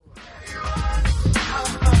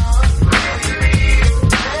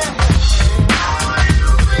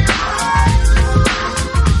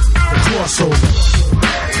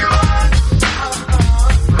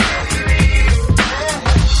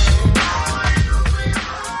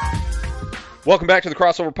Welcome back to the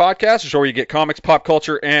Crossover Podcast, a show where you get comics, pop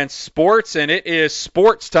culture, and sports. And it is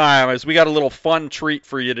sports time as we got a little fun treat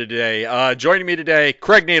for you today. Joining me today,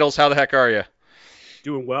 Craig Needles. How the heck are you?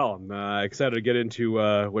 Doing well. I'm excited to get into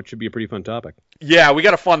what should be a pretty fun topic. Yeah, we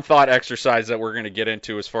got a fun thought exercise that we're going to get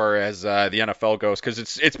into as far as the NFL goes, because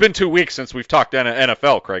it's been 2 weeks since we've talked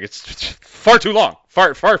NFL, Craig. It's far too long.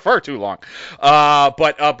 Far too long.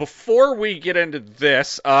 But before we get into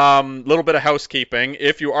this, little bit of housekeeping.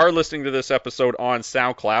 If you are listening to this episode on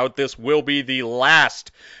SoundCloud, this will be the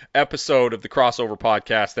last episode of the Crossover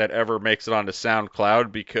Podcast that ever makes it onto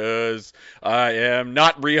SoundCloud, because I am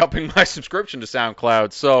not re-upping my subscription to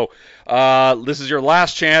SoundCloud. So this is your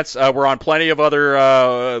last chance. We're on plenty of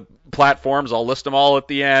other platforms. I'll list them all at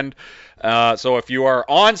the end. So if you are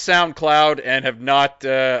on SoundCloud and have not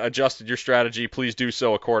adjusted your strategy, please do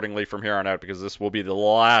so accordingly from here on out, because this will be the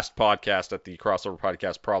last podcast that the Crossover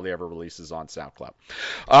Podcast probably ever releases on SoundCloud.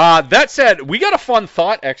 That said, we got a fun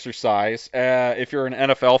thought exercise, if you're an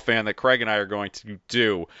NFL fan, that Craig and I are going to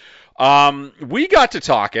do. We got to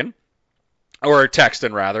talking, or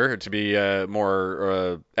texting rather, to be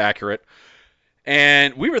more accurate,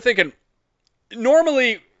 and we were thinking,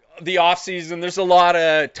 normally the off season, there's a lot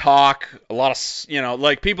of talk, a lot of,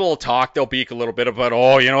 like people will talk, they'll beak a little bit about,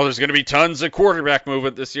 there's going to be tons of quarterback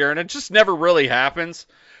movement this year, and it just never really happens.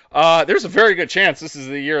 There's a very good chance this is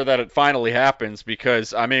the year that it finally happens,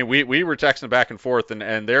 because, I mean, we were texting back and forth,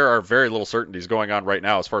 and there are very little certainties going on right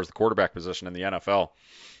now as far as the quarterback position in the NFL.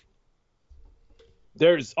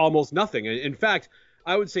 There's almost nothing. In fact,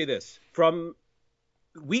 I would say this. From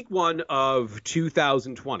week 1 of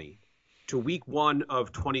 2020 to week 1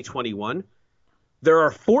 of 2021, there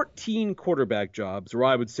are 14 quarterback jobs where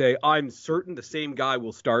I would say I'm certain the same guy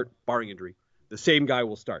will start, barring injury. The same guy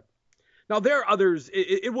will start. Now, there are others.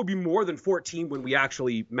 It will be more than 14 when we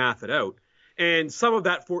actually math it out. And some of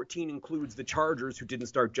that 14 includes the Chargers, who didn't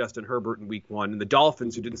start Justin Herbert in week 1, and the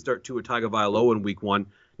Dolphins, who didn't start Tua Tagovailoa in week 1.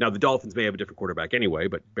 Now, the Dolphins may have a different quarterback anyway,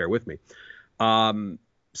 but bear with me. Some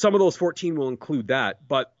of those 14 will include that.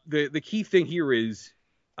 But the key thing here is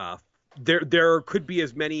there could be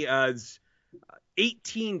as many as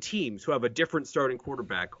 18 teams who have a different starting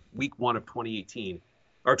quarterback week 1 of 2018,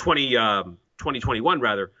 or 2021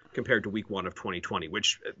 rather, compared to week 1 of 2020,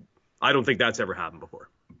 which I don't think that's ever happened before.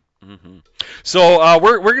 Mm-hmm. So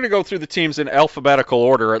we're going to go through the teams in alphabetical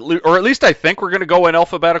order, or at least I think we're going to go in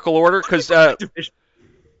alphabetical order, because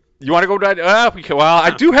you want to go down?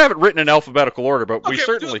 I do have it written in alphabetical order, but we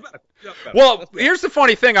certainly. Well, here's the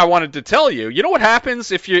funny thing I wanted to tell you. You know what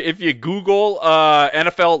happens if you Google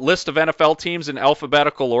NFL list of NFL teams in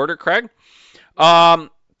alphabetical order, Craig?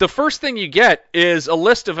 The first thing you get is a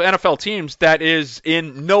list of NFL teams that is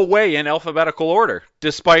in no way in alphabetical order,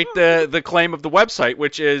 despite the claim of the website,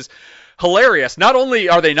 which is hilarious. Not only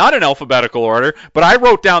are they not in alphabetical order, but I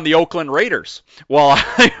wrote down the Oakland Raiders while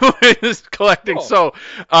I was collecting. Oh. So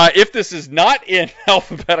if this is not in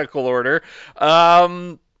alphabetical order,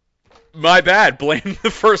 my bad. Blame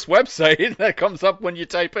the first website that comes up when you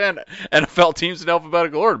type in NFL teams in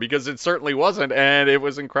alphabetical order, because it certainly wasn't, and it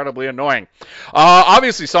was incredibly annoying.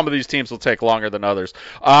 Obviously, some of these teams will take longer than others.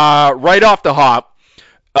 Right off the hop,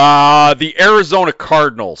 the Arizona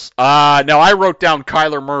Cardinals. Now, I wrote down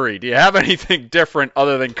Kyler Murray. Do you have anything different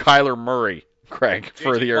other than Kyler Murray, Craig,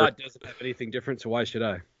 for the year? Doesn't have anything different, so why should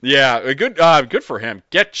I? Yeah, good for him.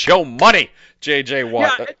 Get your money, J.J.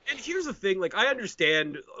 Watt. Yeah, and here's the thing. Like, I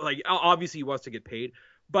understand, like, obviously he wants to get paid,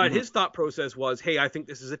 but his thought process was, hey, I think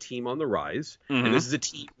this is a team on the rise, and this is a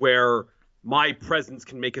team where my presence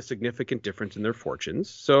can make a significant difference in their fortunes,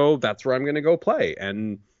 so that's where I'm going to go play.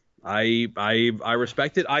 And I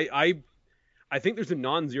respect it. I think there's a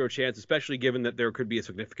non-zero chance, especially given that there could be a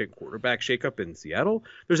significant quarterback shakeup in Seattle.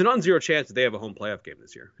 There's a non-zero chance that they have a home playoff game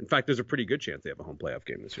this year. In fact, there's a pretty good chance they have a home playoff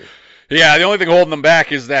game this year. Yeah, the only thing holding them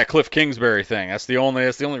back is that Cliff Kingsbury thing. That's the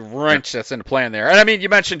only wrench that's in the plan there. And I mean, you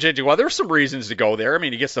mentioned JJ. Well, there's some reasons to go there. I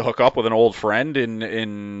mean, he gets to hook up with an old friend in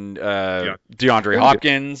DeAndre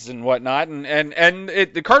Hopkins and whatnot. And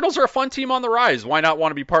the Cardinals are a fun team on the rise. Why not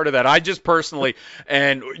want to be part of that? I just personally,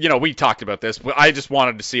 and we talked about this, but I just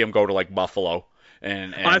wanted to see him go to like Buffalo.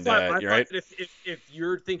 And I thought right? if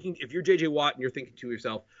you're JJ Watt and you're thinking to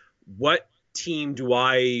yourself, what team do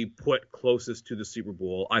I put closest to the Super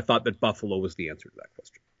Bowl? I thought that Buffalo was the answer to that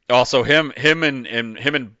question. Also, him and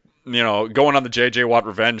going on the JJ Watt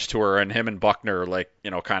revenge tour, and him and Buckner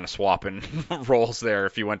kind of swapping roles there.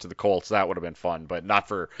 If he went to the Colts, that would have been fun, but not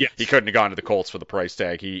for. Yes. He couldn't have gone to the Colts for the price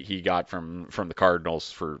tag he got from the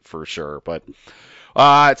Cardinals for sure, but.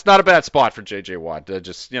 It's not a bad spot for J.J. Watt. There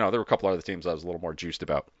were a couple other teams I was a little more juiced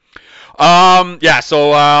about. So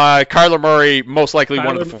Kyler Murray, most likely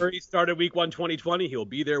one of Kyler the. Murray started week 1, 2020. He'll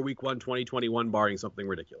be there week 1, 2021, barring something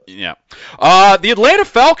ridiculous. Yeah. The Atlanta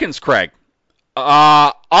Falcons, Craig.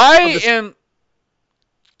 I am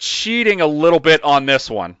cheating a little bit on this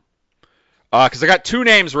one because I got two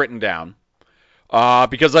names written down.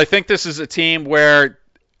 Because I think this is a team where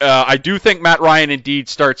I do think Matt Ryan indeed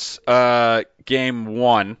starts game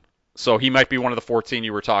 1, so he might be one of the 14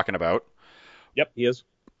 you were talking about. Yep, he is.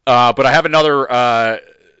 But I have another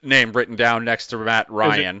name written down next to Matt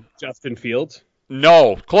Ryan. Justin Fields?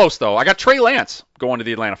 No, close though. I got Trey Lance going to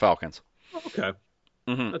the Atlanta Falcons. Okay.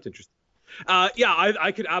 Mm-hmm. That's interesting.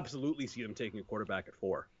 I could absolutely see them taking a quarterback at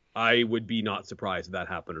 4. I would be not surprised if that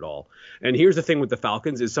happened at all. And here's the thing with the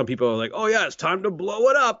Falcons is some people are like, oh, yeah, it's time to blow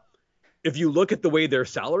it up. If you look at the way their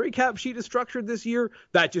salary cap sheet is structured this year,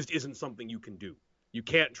 that just isn't something you can do. You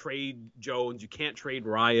can't trade Jones. You can't trade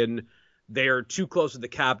Ryan. They're too close to the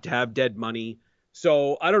cap to have dead money.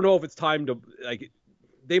 So I don't know if it's time to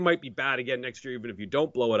 – they might be bad again next year even if you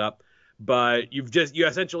don't blow it up. But you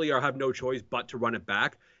essentially have no choice but to run it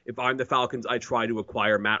back. If I'm the Falcons, I try to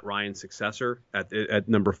acquire Matt Ryan's successor at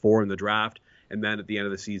number 4 in the draft. And then at the end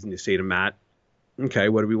of the season, you say to Matt, okay,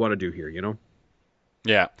 what do we want to do here, you know?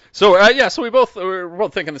 Yeah. So we're both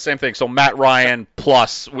thinking the same thing. So Matt Ryan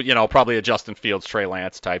plus probably a Justin Fields, Trey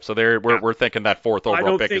Lance type. So we're thinking that 4th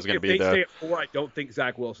overall pick is going to be the. If they stay at 4, I don't think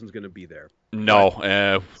Zach Wilson's going to be there.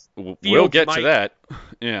 No, we'll get to that.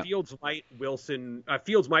 Yeah. Fields might, Lance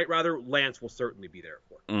will certainly be there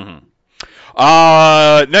for. Mm-hmm.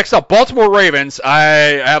 Next up, Baltimore Ravens. I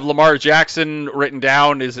have Lamar Jackson written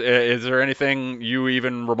down. Is there anything you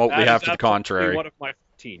even remotely have to the contrary? One of my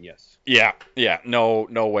 15, yes. Yeah.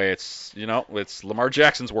 No way. It's Lamar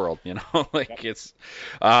Jackson's world. It's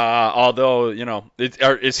although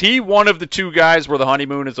is he one of the two guys where the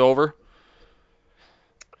honeymoon is over?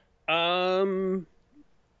 If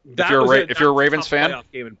you're a Ravens fan,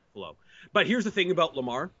 game in Buffalo. But here's the thing about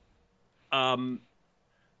Lamar.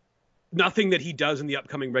 Nothing that he does in the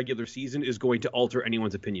upcoming regular season is going to alter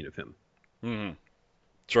anyone's opinion of him. Mm-hmm.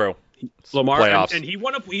 True. Lamar, and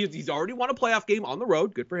he's already won a playoff game on the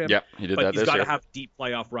road. Good for him. Yeah, he did that this year. But he's got to have a deep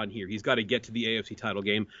playoff run here. He's got to get to the AFC title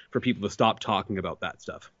game for people to stop talking about that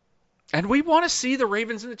stuff. And we want to see the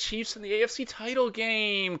Ravens and the Chiefs in the AFC title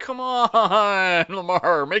game. Come on,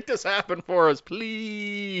 Lamar, make this happen for us,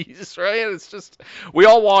 please. Right? It's just we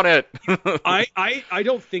all want it. I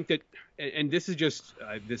don't think that, and this is just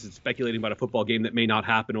speculating about a football game that may not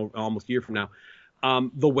happen almost a year from now.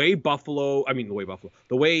 The way Baltimore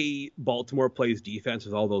plays defense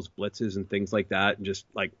with all those blitzes and things like that, and just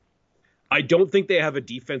I don't think they have a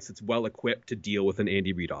defense that's well equipped to deal with an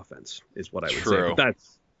Andy Reid offense, is what I would say. But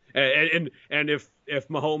that's and if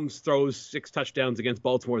Mahomes throws 6 touchdowns against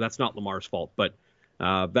Baltimore, that's not Lamar's fault. But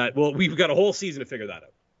we've got a whole season to figure that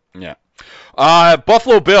out. Yeah.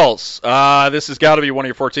 Buffalo Bills. This has got to be one of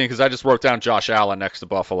your 14 because I just wrote down Josh Allen next to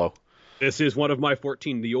Buffalo. This is one of my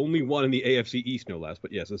 14, the only one in the AFC East, no less.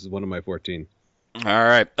 But yes, this is one of my 14. All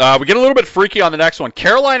right. We get a little bit freaky on the next one.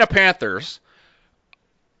 Carolina Panthers.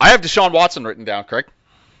 I have Deshaun Watson written down, Craig,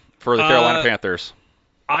 for the Carolina Panthers.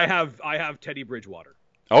 I have Teddy Bridgewater.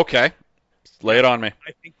 Okay. Lay it on me.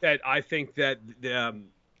 I think that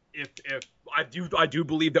if I do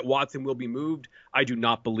believe that Watson will be moved. I do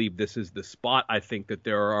not believe this is the spot. I think that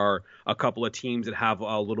there are a couple of teams that have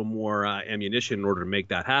a little more ammunition in order to make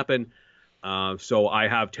that happen. So I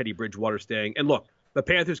have Teddy Bridgewater staying. And look, the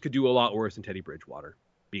Panthers could do a lot worse than Teddy Bridgewater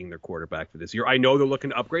being their quarterback for this year. I know they're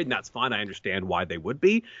looking to upgrade, and that's fine. I understand why they would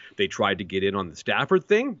be. They tried to get in on the Stafford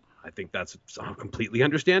thing. I think that's completely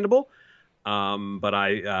understandable. But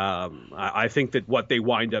I think that what they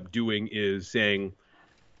wind up doing is saying,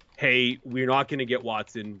 hey, we're not going to get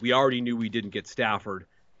Watson. We already knew we didn't get Stafford.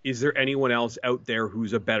 Is there anyone else out there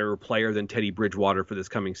who's a better player than Teddy Bridgewater for this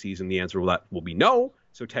coming season? The answer will be no.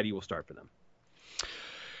 So Teddy will start for them.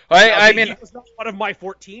 I mean, it's not one of my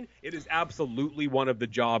 14. It is absolutely one of the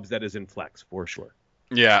jobs that is in flex for sure.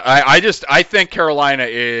 Yeah, I think Carolina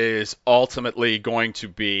is ultimately going to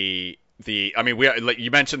be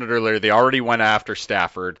you mentioned it earlier. They already went after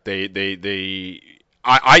Stafford.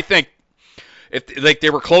 I think if they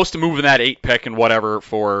were close to moving that 8 pick and whatever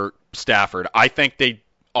for Stafford. I think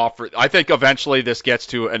eventually this gets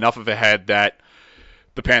to enough of a head that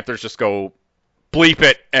the Panthers just go bleep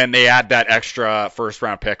it and they add that extra first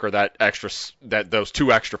round pick or those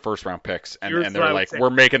 2 extra first round picks and they're like, we're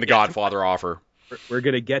making the Godfather offer. We're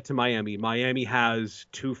gonna get to Miami. Miami has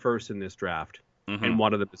 2 firsts in this draft. Mm-hmm. And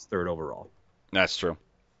one of them is 3rd overall. That's true.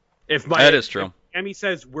 That is true. If Miami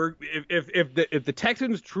says if the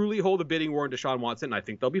Texans truly hold a bidding war on Deshaun Watson, I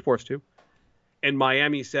think they'll be forced to. and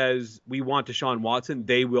Miami says we want Deshaun Watson,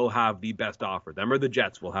 they will have the best offer. Them or the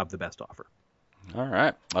Jets will have the best offer. All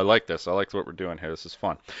right. I like this. I like what we're doing here. This is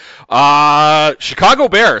fun. Chicago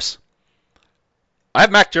Bears. I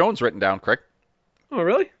have Mac Jones written down, Craig. Oh,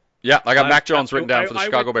 really? Yeah, I got Mac Jones written down for the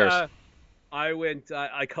Chicago Bears.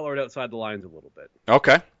 I colored outside the lines a little bit.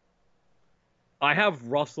 Okay. I have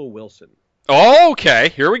Russell Wilson. Okay,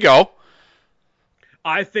 here we go.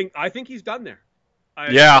 I think he's done there.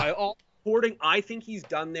 I think he's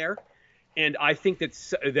done there, and I think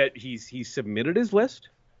that he's submitted his list,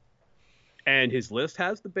 and his list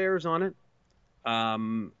has the Bears on it.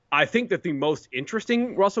 I think that the most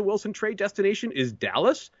interesting Russell Wilson trade destination is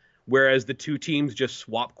Dallas, whereas the two teams just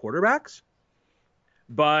swap quarterbacks.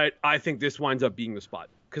 But I think this winds up being the spot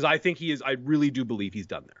because I think he is. I really do believe he's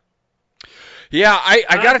done there. Yeah, I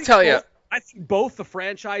got to tell you, I think both the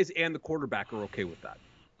franchise and the quarterback are okay with that.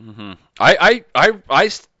 Mm-hmm. I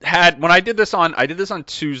had when I did this on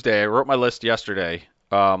Tuesday. I wrote my list yesterday.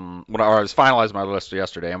 I was finalizing my list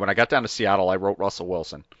yesterday, and when I got down to Seattle, I wrote Russell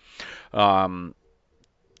Wilson.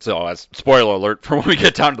 So as spoiler alert for when we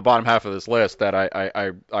get down to the bottom half of this list, that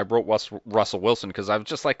I wrote Russell Wilson because I was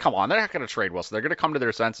just like, come on, they're not going to trade Wilson. They're going to come to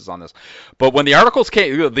their senses on this. But when the articles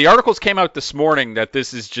came out this morning that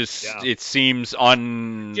this is just it seems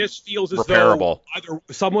just feels as repairable. Though either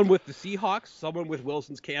someone with the Seahawks, someone with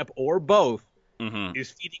Wilson's camp, or both is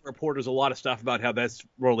feeding reporters a lot of stuff about how this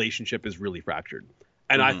relationship is really fractured,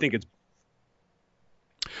 and I think it's.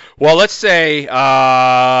 Well, let's say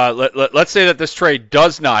let's say that this trade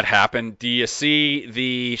does not happen. Do you see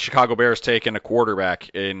the Chicago Bears taking a quarterback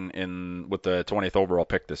in with the 20th overall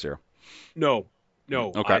pick this year? No.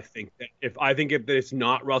 Okay. I think if it's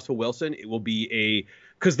not Russell Wilson, it will be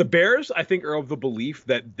because the Bears, I think, are of the belief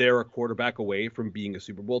that they're a quarterback away from being a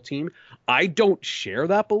Super Bowl team. I don't share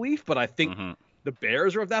that belief, but I think the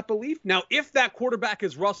Bears are of that belief. Now, if that quarterback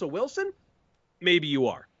is Russell Wilson, maybe you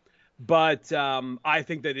are. But I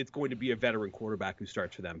think that it's going to be a veteran quarterback who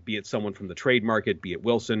starts for them, be it someone from the trade market, be it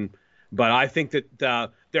Wilson. But I think that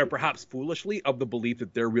they're perhaps foolishly of the belief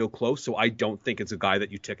that they're real close, so I don't think it's a guy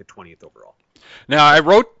that you take at 20th overall. Now, I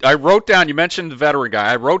wrote down, you mentioned the veteran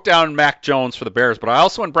guy. I wrote down Mac Jones for the Bears, but I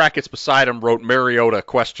also in brackets beside him wrote Mariota ?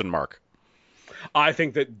 I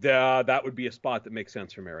think that that would be a spot that makes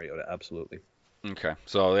sense for Mariota, absolutely. Okay,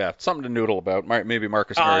 so yeah, something to noodle about. Maybe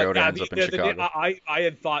Marcus Mariota ends up in Chicago. I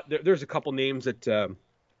had thought there's a couple names that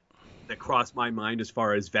crossed my mind as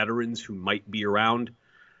far as veterans who might be around.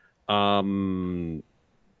 Maybe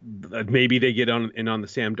they get on the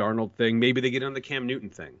Sam Darnold thing. Maybe they get on the Cam Newton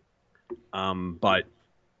thing. But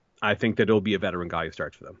I think that it'll be a veteran guy who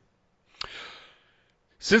starts for them.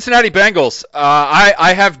 Cincinnati Bengals.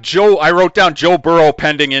 I have Joe. I wrote down Joe Burrow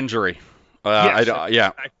pending injury. Yes,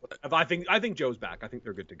 I think Joe's back. I think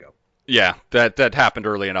they're good to go. Yeah, that happened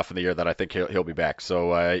early enough in the year that I think he'll be back.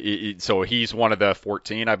 So so he's one of the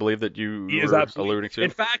 14, I believe, that you were alluding to. In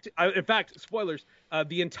fact, spoilers.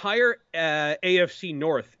 The entire AFC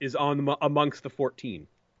North is amongst the 14.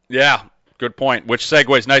 Yeah, good point. Which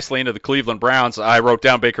segues nicely into the Cleveland Browns. I wrote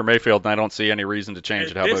down Baker Mayfield, and I don't see any reason to change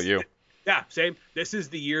it. How about you? Yeah, same. This is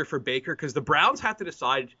the year for Baker because the Browns have to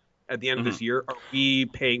decide at the end of this year, are we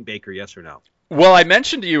paying Baker, yes or no? Well, I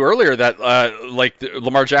mentioned to you earlier that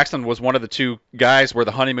Lamar Jackson was one of the two guys where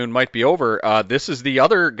the honeymoon might be over. This is the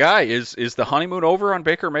other guy. Is the honeymoon over on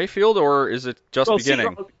Baker Mayfield, or is it just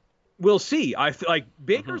beginning? We'll see. I feel like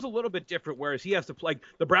Baker's a little bit different, whereas he has to play.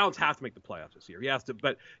 The Browns have to make the playoffs this year. He has to,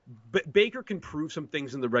 but Baker can prove some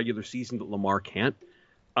things in the regular season that Lamar can't.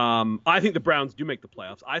 I think the Browns do make the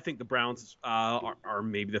playoffs. I think the Browns are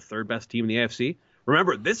maybe the third best team in the AFC.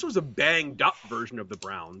 Remember, this was a banged up version of the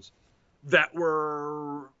Browns that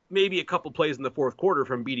were maybe a couple plays in the fourth quarter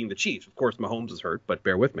from beating the Chiefs. Of course, Mahomes is hurt, but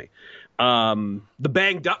bear with me. The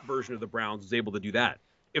banged up version of the Browns is able to do that.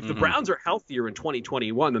 If the Browns are healthier in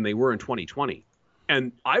 2021 than they were in 2020,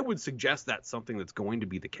 and I would suggest that's something that's going to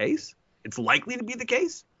be the case, it's likely to be the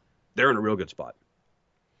case, they're in a real good spot.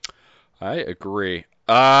 I agree.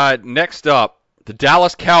 Next up, the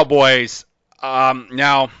Dallas Cowboys.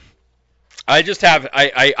 Now, I just have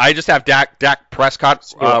Dak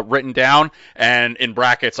Prescott written down, and in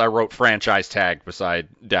brackets I wrote franchise tag beside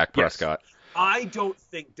Dak Prescott. Yes. I don't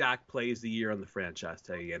think Dak plays the year on the franchise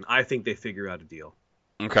tag again. I think they figure out a deal.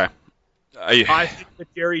 Okay. I think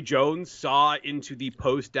that Jerry Jones saw into the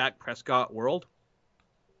post-Dak Prescott world.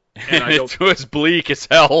 And it was bleak as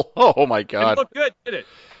hell. Oh, my God. It didn't look good, did it?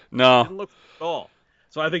 No. It didn't look good at all.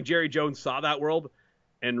 So I think Jerry Jones saw that world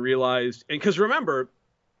and realized – and because remember,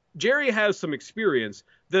 Jerry has some experience.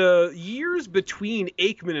 The years between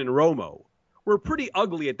Aikman and Romo were pretty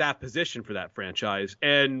ugly at that position for that franchise.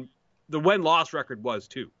 And the win-loss record was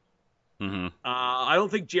too. Mm-hmm. I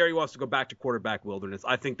don't think Jerry wants to go back to quarterback wilderness.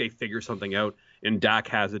 I think they figure something out, and Dak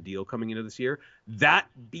has a deal coming into this year. That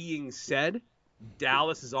being said,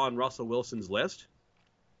 Dallas is on Russell Wilson's list.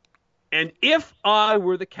 And if I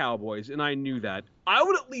were the Cowboys and I knew that, I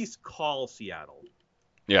would at least call Seattle.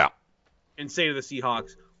 Yeah. And say to the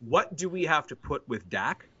Seahawks, what do we have to put with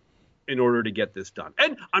Dak in order to get this done?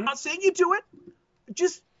 And I'm not saying you do it.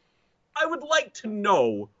 Just, I would like to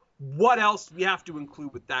know what else we have to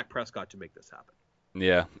include with Dak Prescott to make this happen.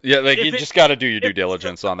 Yeah. Yeah, like you just got to do your due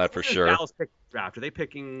diligence on that for sure. Dallas pick draft? Are they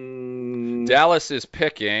picking? Dallas is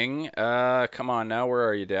picking. Come on now, where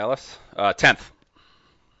are you, Dallas? 10th.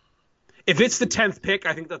 If it's the 10th pick,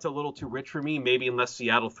 I think that's a little too rich for me. Maybe unless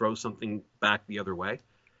Seattle throws something back the other way.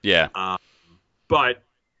 Yeah. But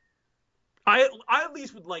I at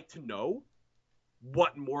least would like to know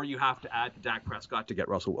what more you have to add to Dak Prescott to get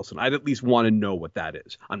Russell Wilson. I'd at least want to know what that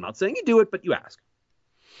is. I'm not saying you do it, but you ask.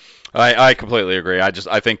 I completely agree.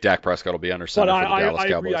 I think Dak Prescott will be under center for the Dallas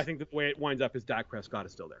Cowboys. I agree. I think the way it winds up is Dak Prescott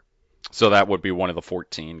is still there. So that would be one of the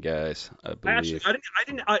 14 guys, I believe.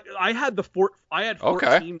 I had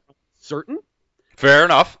 14 certain. Fair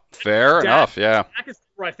enough. Yeah. Dak is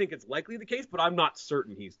where I think it's likely the case, but I'm not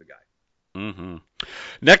certain he's the guy. Mm-hmm.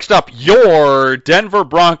 Next up, your Denver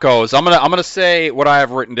Broncos. I'm gonna say what I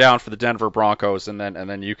have written down for the Denver Broncos, and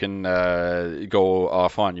then you can go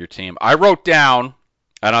off on your team. I wrote down,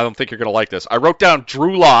 and I don't think you're gonna like this. I wrote down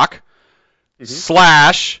Drew Lock /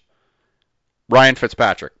 Ryan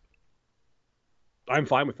Fitzpatrick. I'm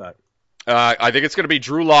fine with that. I think it's going to be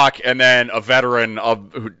Drew Lock and then a veteran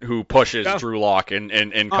who pushes Drew Lock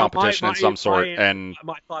in competition in some sort. And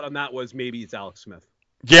my thought on that was maybe it's Alex Smith.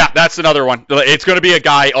 Yeah, that's another one. It's going to be a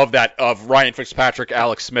guy of Ryan Fitzpatrick,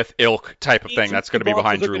 Alex Smith ilk type of thing. That's going to be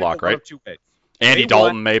behind Drew Lock, right? Andy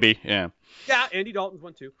Dalton, maybe. Yeah. Yeah, Andy Dalton's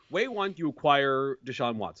one too. Way one, you acquire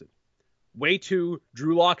Deshaun Watson. Way two,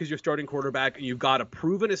 Drew Lock is your starting quarterback, and you've got a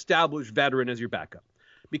proven, established veteran as your backup.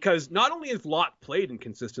 Because not only has Locke played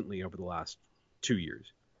inconsistently over the last 2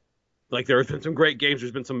 years, like there have been some great games,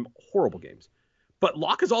 there's been some horrible games, but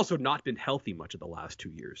Locke has also not been healthy much of the last 2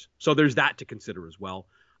 years. So there's that to consider as well.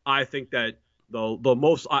 I think that the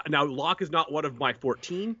most now Locke is not one of my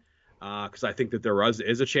 14 because I think that there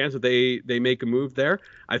is a chance that they make a move there.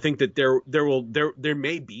 I think that there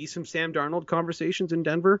may be some Sam Darnold conversations in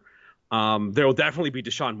Denver. There will definitely be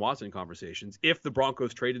Deshaun Watson conversations. If the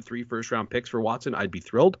Broncos traded 3 first-round picks for Watson, I'd be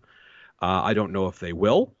thrilled. I don't know if they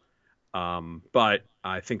will, but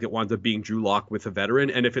I think it winds up being Drew Lock with a veteran.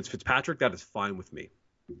 And if it's Fitzpatrick, that is fine with me.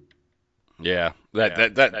 Yeah,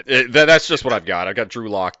 that's just what I've got. I've got Drew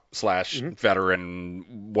Lock /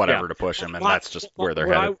 veteran, whatever to push him, and that's just where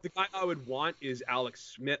they're headed. The guy I would want is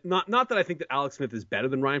Alex Smith. Not that I think that Alex Smith is better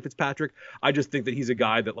than Ryan Fitzpatrick. I just think that he's a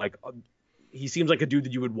guy that he seems like a dude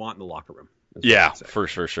that you would want in the locker room. Yeah, for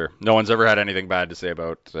sure. No one's ever had anything bad to say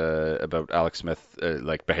about Alex Smith,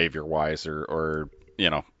 like behavior wise or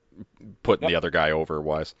putting the other guy over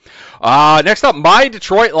wise. Next up, my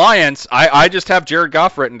Detroit Lions. I just have Jared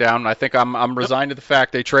Goff written down. I think I'm resigned to the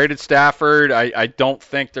fact they traded Stafford. I don't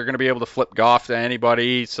think they're going to be able to flip Goff to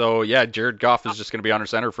anybody. So yeah, Jared Goff is just going to be under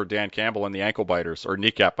center for Dan Campbell and the ankle biters or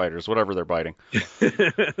kneecap biters, whatever they're biting.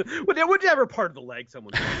 Whichever part of the leg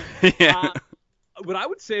someone's yeah. What I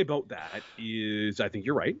would say about that is I think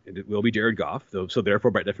you're right. It will be Jared Goff. So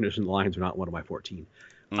therefore, by definition, the Lions are not one of my 14.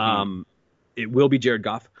 Mm-hmm. It will be Jared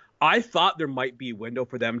Goff. I thought there might be a window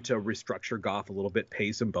for them to restructure Goff a little bit,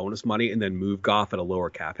 pay some bonus money, and then move Goff at a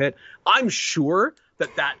lower cap hit. I'm sure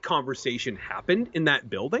that conversation happened in that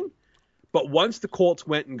building. But once the Colts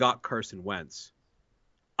went and got Carson Wentz,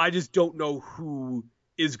 I just don't know who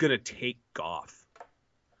is going to take Goff.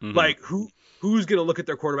 Mm-hmm. Like, who's going to look at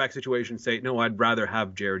their quarterback situation and say, no, I'd rather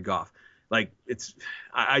have Jared Goff. Like,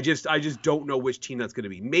 I just don't know which team that's going to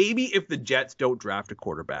be. Maybe if the Jets don't draft a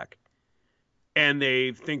quarterback and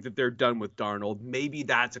they think that they're done with Darnold, maybe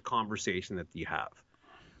that's a conversation that you have.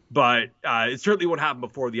 But it certainly won't happen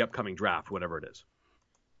before the upcoming draft, whatever it is.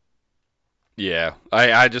 Yeah,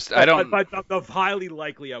 I don't. But the highly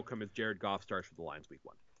likely outcome is Jared Goff starts for the Lions week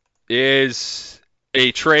 1. Is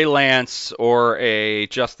a Trey Lance or a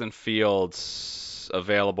Justin Fields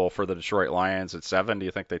available for the Detroit Lions at 7? Do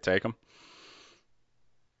you think they take them?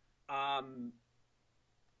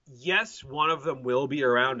 Yes, one of them will be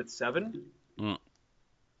around at 7.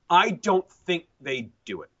 I don't think they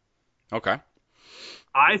do it. Okay.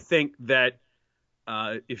 I think that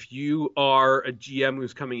if you are a GM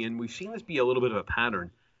who's coming in, we've seen this be a little bit of a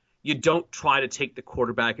pattern. You don't try to take the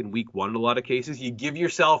quarterback in week 1 in a lot of cases. You give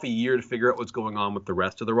yourself a year to figure out what's going on with the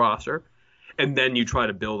rest of the roster, and then you try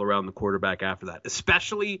to build around the quarterback after that,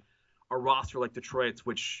 especially a roster like Detroit's,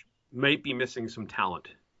 which might be missing some talent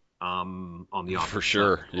on the offense. For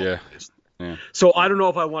sure, yeah. So I don't know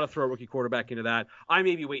if I want to throw a rookie quarterback into that. I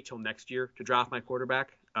maybe wait till next year to draft my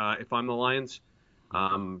quarterback if I'm the Lions.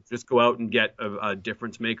 Just go out and get a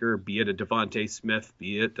difference maker, be it a Devontae Smith,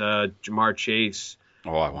 be it Jamar Chase.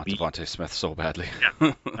 Oh, I want Devontae Smith so badly.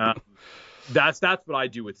 Yeah. That's what I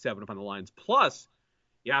do with 7 if I'm the Lions. Plus,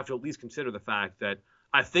 you have to at least consider the fact that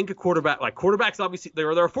I think a quarterback, like quarterbacks, obviously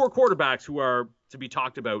there are 4 quarterbacks who are to be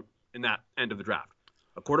talked about in that end of the draft.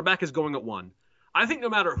 A quarterback is going at 1. I think no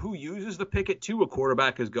matter who uses the pick at 2, a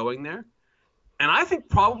quarterback is going there. And I think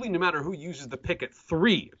probably no matter who uses the pick at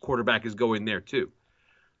 3, a quarterback is going there too.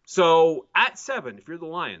 So at 7, if you're the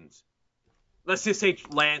Lions, let's just say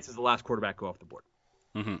Lance is the last quarterback go off the board.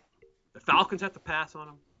 Mm-hmm. The Falcons have to pass on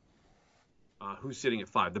him. Who's sitting at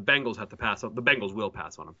 5? The Bengals have to pass on. The Bengals will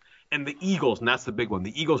pass on him. And the Eagles, and that's the big one.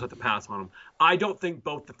 The Eagles have to pass on him. I don't think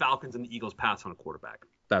both the Falcons and the Eagles pass on a quarterback.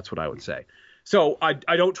 That's what I would say. So I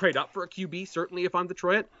don't trade up for a QB, certainly if I'm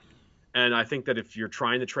Detroit. And I think that if you're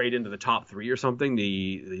trying to trade into the top 3 or something,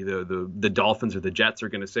 the Dolphins or the Jets are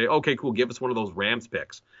going to say, okay, cool, give us one of those Rams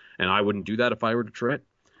picks. And I wouldn't do that if I were Detroit.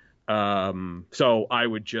 So I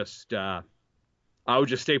would just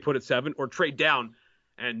stay put at 7 or trade down.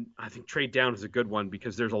 And I think trade down is a good one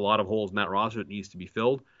because there's a lot of holes in that roster that needs to be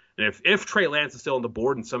filled. And if Trey Lance is still on the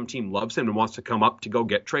board and some team loves him and wants to come up to go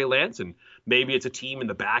get Trey Lance, and maybe it's a team in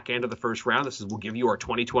the back end of the first round that says, we'll give you our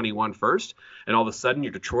 2021 first, and all of a sudden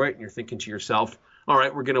you're Detroit and you're thinking to yourself, all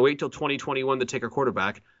right, we're going to wait till 2021 to take our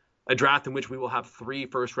quarterback, a draft in which we will have 3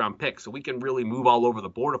 first-round picks, so we can really move all over the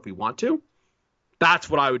board if we want to. That's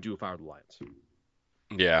what I would do if I were the Lions.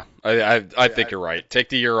 Yeah, I think you're right. Take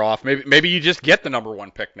the year off. Maybe you just get the number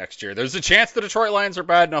 1 pick next year. There's a chance the Detroit Lions are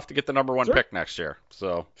bad enough to get the number 1 pick next year.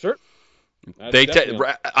 So sure.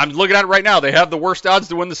 I'm looking at it right now. They have the worst odds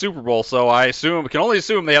to win the Super Bowl, so I can only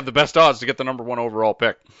assume they have the best odds to get the number 1 overall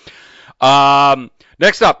pick.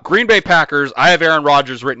 Next up, Green Bay Packers. I have Aaron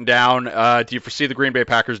Rodgers written down. Do you foresee the Green Bay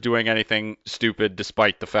Packers doing anything stupid,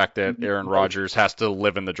 despite the fact that Aaron Rodgers has to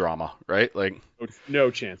live in the drama, right? Like,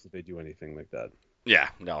 no chance that they do anything like that. Yeah,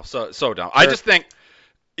 no, so dumb. I just think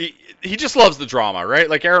he just loves the drama, right?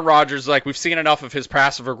 Like Aaron Rodgers, like we've seen enough of his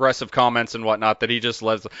passive aggressive comments and whatnot that he just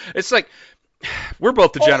loves. It's like we're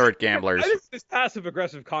both degenerate gamblers. I think his passive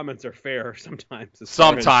aggressive comments are fair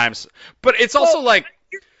sometimes. But it's also like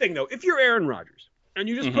here's the thing though: if you're Aaron Rodgers and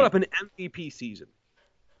you just put up an MVP season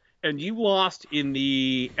and you lost in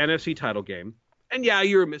the NFC title game, and yeah,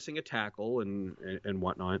 you're missing a tackle and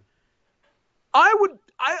whatnot.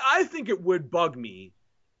 I think it would bug me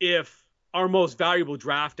if our most valuable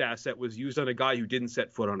draft asset was used on a guy who didn't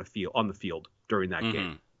set foot on the field during that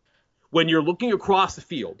game. When you're looking across the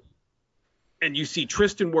field and you see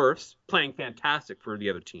Tristan Wirfs playing fantastic for the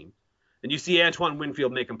other team, and you see Antoine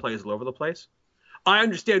Winfield making plays all over the place, I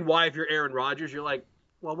understand why if you're Aaron Rodgers, you're like,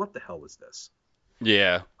 well, what the hell was this?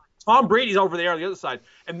 Yeah. Tom Brady's over there on the other side,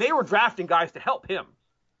 and they were drafting guys to help him.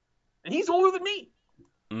 And he's older than me.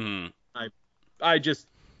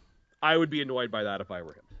 I would be annoyed by that if I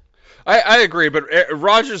were him. I agree, but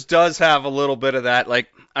Rodgers does have a little bit of that. Like,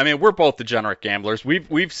 I mean, we're both degenerate gamblers.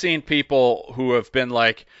 We've seen people who have been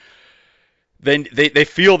like, they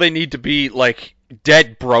feel they need to be like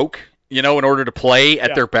dead broke, in order to play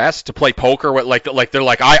at their best, to play poker. Like they're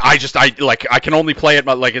like, I can only play at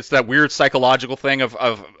my, like, it's that weird psychological thing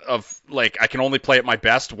of like I can only play at my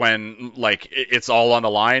best when like it's all on the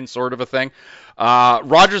line, sort of a thing.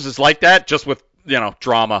 Rodgers is like that, just with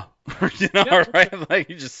drama. Right? Like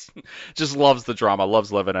he just loves the drama,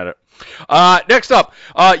 loves living at it. Next up,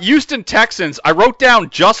 Houston Texans. I wrote down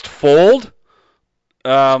just fold.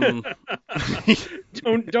 Don't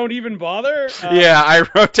even bother. Yeah, I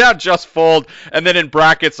wrote down just fold, and then in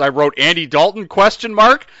brackets I wrote Andy Dalton ?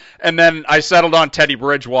 And then I settled on Teddy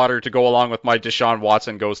Bridgewater to go along with my Deshaun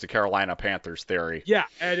Watson goes to Carolina Panthers theory. Yeah,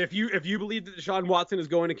 and if you believe that Deshaun Watson is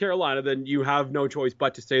going to Carolina, then you have no choice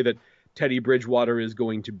but to say that Teddy Bridgewater is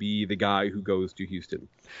going to be the guy who goes to Houston.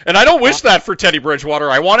 And I don't wish that for Teddy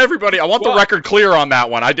Bridgewater. I want the record clear on that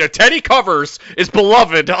one. Teddy Covers is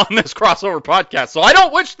beloved on this crossover podcast, so I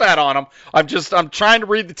don't wish that on him. I'm trying to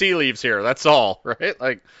read the tea leaves here. That's all, right?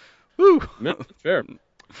 Like, whew. No, fair.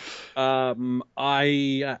 I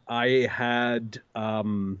had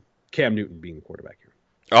Cam Newton being the quarterback here.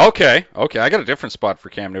 Okay. I got a different spot for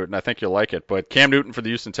Cam Newton. I think you'll like it, but Cam Newton for the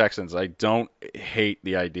Houston Texans, I don't hate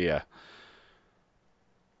the idea.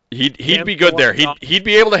 He'd be good there. He'd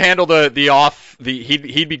be able to handle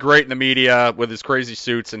he'd be great in the media with his crazy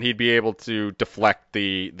suits, and he'd be able to deflect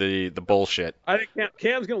the bullshit. I think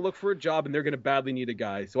Cam's going to look for a job, and they're going to badly need a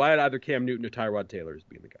guy. So I had either Cam Newton or Tyrod Taylor as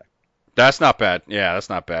being the guy. That's not bad. Yeah, that's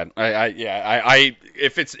not bad.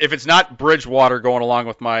 If it's not Bridgewater going along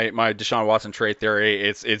with my Deshaun Watson trade theory,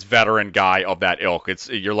 it's veteran guy of that ilk.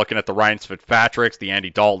 You're looking at the Ryan Fitzpatricks, the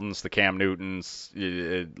Andy Daltons, the Cam Newtons.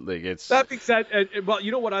 It's that being said, well,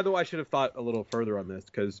 you know what? I should have thought a little further on this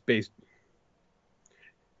because based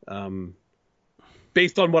on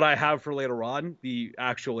what I have for later on, the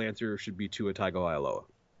actual answer should be Tua Tagovailoa.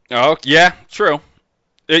 Oh yeah, true.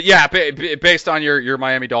 Yeah, based on your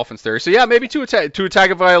Miami Dolphins theory. So yeah, maybe Tua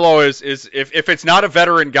Tagovailoa is if it's not a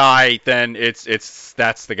veteran guy, then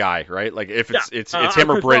that's the guy, right? Like if it's him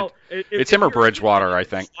or it's him or Bridgewater, I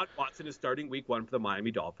think. Watson is starting week 1 for the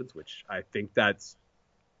Miami Dolphins, which I think that's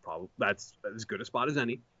as good a spot as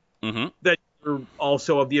any. Mm-hmm. That you're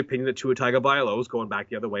also of the opinion that Tua Tagovailoa is going back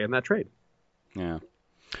the other way in that trade. Yeah.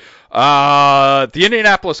 The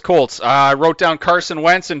Indianapolis Colts. I wrote down Carson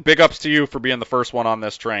Wentz, and big ups to you for being the first one on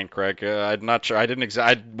this train, Craig. I'm not sure. I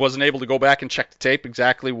wasn't able to go back and check the tape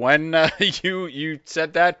exactly when you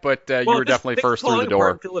said that, but you were definitely first through the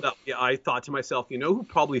door. Philadelphia, I thought to myself, who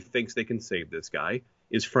probably thinks they can save this guy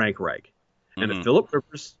is Frank Reich. And if Philip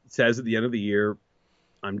Rivers says at the end of the year,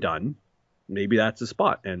 I'm done, maybe that's the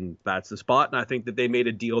spot. And that's the spot. And I think that they made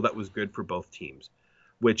a deal that was good for both teams.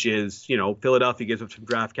 Which is, Philadelphia gives up some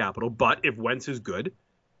draft capital, but if Wentz is good,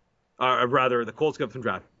 or rather the Colts give up some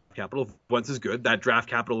draft capital, if Wentz is good, that draft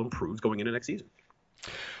capital improves going into next season.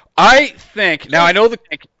 I think now I know the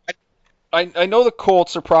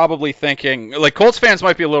Colts are probably thinking, like, Colts fans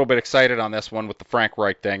might be a little bit excited on this one with the Frank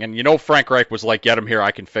Reich thing, and Frank Reich was like, get him here,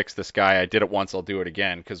 I can fix this guy. I did it once, I'll do it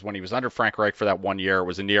again, because when he was under Frank Reich for that 1 year, it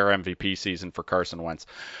was a near MVP season for Carson Wentz.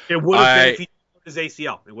 It would have been if he his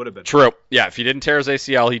ACL. It would have been true. Yeah, if he didn't tear his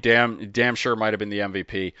ACL, he damn sure might have been the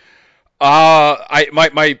MVP.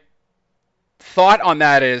 My thought on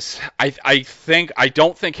that is I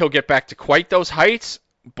don't think he'll get back to quite those heights,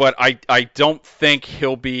 but I don't think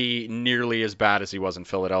he'll be nearly as bad as he was in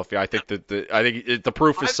Philadelphia. I think the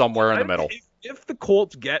proof is somewhere in the middle. If the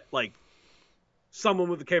Colts get like someone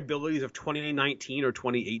with the capabilities of 2019 or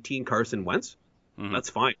 2018 Carson Wentz, that's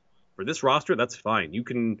fine. For this roster, that's fine. You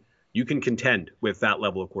can contend with that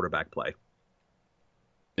level of quarterback play.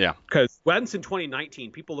 Yeah. Because Wentz in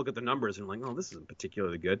 2019, people look at the numbers and are like, oh, this isn't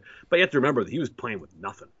particularly good. But you have to remember that he was playing with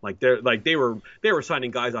nothing. They were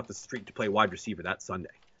signing guys off the street to play wide receiver that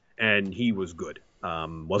Sunday. And he was good.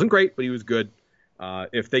 Wasn't great, but he was good.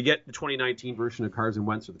 If they get the 2019 version of Carson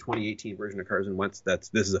Wentz or the 2018 version of Carson Wentz, this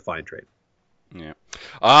is a fine trade. Yeah.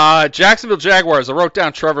 Jacksonville Jaguars. I wrote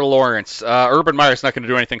down Trevor Lawrence. Urban Meyer's not going to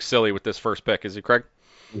do anything silly with this first pick, is he, Craig?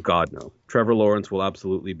 God, no. Trevor Lawrence will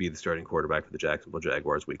absolutely be the starting quarterback for the Jacksonville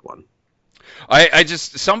Jaguars week 1. I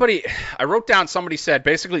wrote down, somebody said,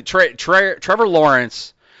 basically, Trevor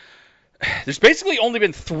Lawrence, there's basically only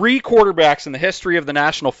been 3 quarterbacks in the history of the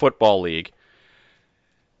National Football League.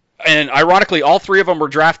 And ironically, all 3 of them were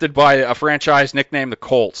drafted by a franchise nicknamed the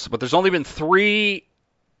Colts. But there's only been 3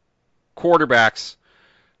 quarterbacks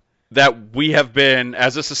that we have been,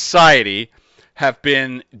 as a society, have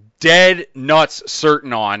been dead nuts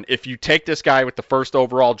certain on. If you take this guy with the first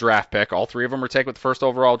overall draft pick, all 3 of them were taken with the first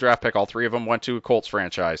overall draft pick, all 3 of them went to a Colts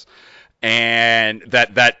franchise, and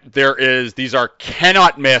these are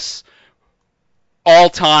cannot miss,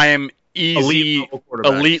 all-time easy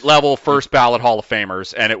elite level first ballot Hall of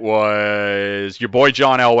Famers, and it was your boy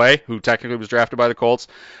John Elway, who technically was drafted by the Colts,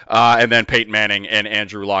 and then Peyton Manning and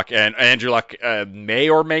Andrew Luck. And Andrew Luck may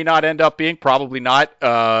or may not end up probably not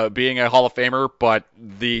being a Hall of Famer, but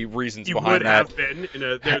the reasons behind that. He would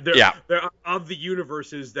have been. There, of the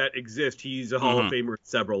universes that exist, he's a Hall of Famer in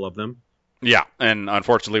several of them. Yeah, and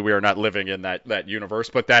unfortunately we are not living in that universe,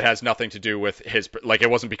 but that has nothing to do with it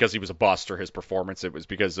wasn't because he was a bust or his performance, it was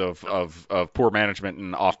because of poor management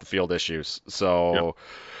and off the field issues. So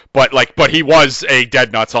but he was a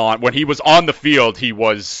dead nuts when he was on the field, he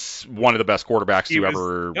was one of the best quarterbacks to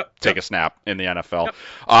ever take a snap in the NFL.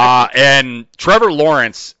 And Trevor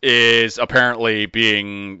Lawrence is apparently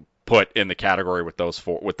being put in the category with those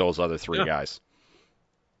other 3 guys.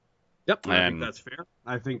 Yep, I think that's fair.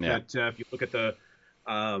 I think that if you look at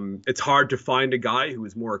it's hard to find a guy who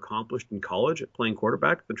is more accomplished in college at playing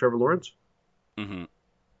quarterback than Trevor Lawrence. Mm-hmm.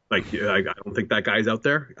 I don't think that guy's out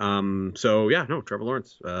there. Trevor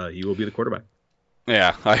Lawrence, he will be the quarterback.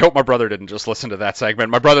 Yeah, I hope my brother didn't just listen to that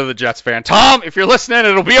segment. My brother, the Jets fan. Tom, if you're listening,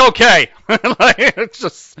 it'll be okay.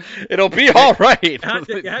 It'll be all right. You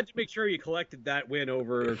had to make sure you collected that win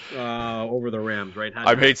over the Rams, right?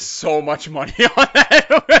 I made so much money on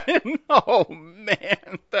that. Oh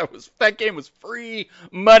man, that game was free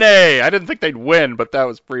money. I didn't think they'd win, but that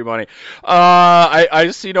was free money.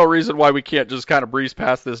 I see no reason why we can't just kind of breeze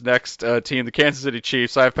past this next team, the Kansas City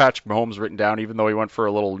Chiefs. I have Patrick Mahomes written down, even though he went for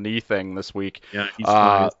a little knee thing this week. Yeah, he's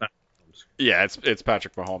fine. Yeah, it's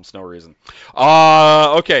Patrick Mahomes, no reason.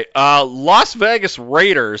 Okay, Las Vegas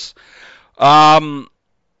Raiders.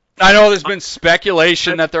 I know there's been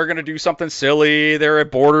speculation that they're going to do something silly. They're a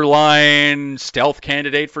borderline stealth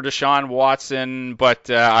candidate for Deshaun Watson, but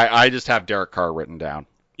I just have Derek Carr written down.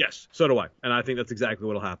 Yes, so do I, and I think that's exactly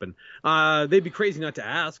what will happen. They'd be crazy not to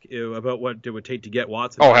ask about what it would take to get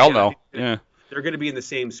Watson. Oh, hell no. Yeah. They're going to be in the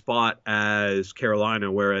same spot as Carolina,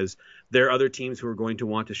 whereas there are other teams who are going to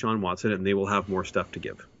want Deshaun Watson, and they will have more stuff to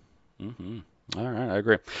give. Mm-hmm. All right, I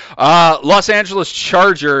agree. Los Angeles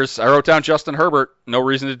Chargers. I wrote down Justin Herbert. No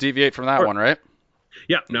reason to deviate from that one, right?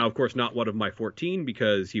 Yeah. Now, of course, not one of my 14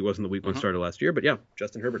 because he wasn't the week one starter last year. But yeah,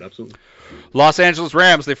 Justin Herbert, absolutely. Los Angeles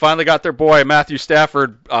Rams. They finally got their boy Matthew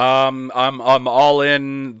Stafford. I'm all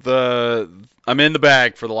in the. I'm in the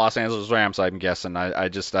bag for the Los Angeles Rams. I'm guessing.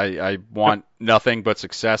 I want nothing but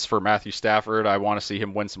success for Matthew Stafford. I want to see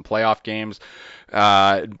him win some playoff games.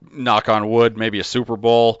 Knock on wood, maybe a Super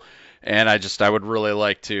Bowl. And I would really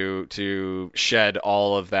like to shed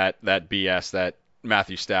all of that BS that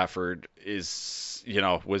Matthew Stafford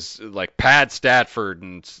was like Pad Stafford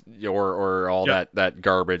or all that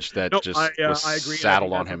garbage that I agree.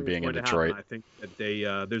 saddled on him being in Detroit. I think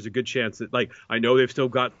that there's a good chance that I know they've still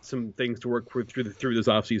got some things to work through this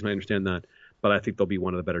offseason. I understand that, but I think they'll be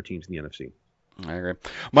one of the better teams in the NFC. I agree.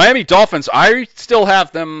 Miami Dolphins. I still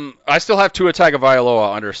have Tua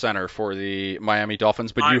Tagovailoa under center for the Miami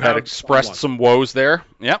Dolphins, but you had expressed some woes there.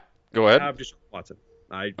 Yep. Go ahead. I have Deshaun Watson.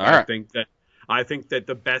 I think that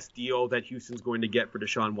the best deal that Houston's going to get for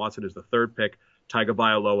Deshaun Watson is the third pick,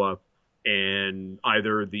 Tagovailoa, and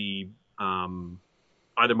either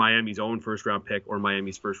Miami's own first round pick or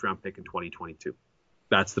Miami's first round pick in 2022.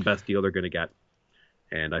 That's the best deal they're going to get.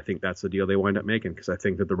 And I think that's the deal they wind up making because I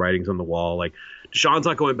think that the writing's on the wall. Like, Deshaun's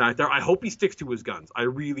not going back there. I hope he sticks to his guns. I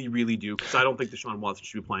really, really do because I don't think Deshaun Watson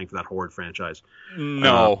should be playing for that horrid franchise.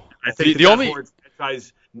 No. I think that horrid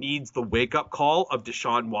franchise needs the wake-up call of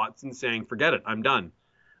Deshaun Watson saying, forget it, I'm done.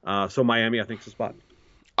 So Miami, I think, is the spot.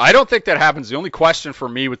 I don't think that happens. The only question for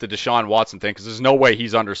me with the Deshaun Watson thing, because there's no way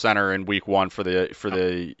he's under center in week one for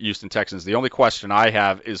the Houston Texans. The only question I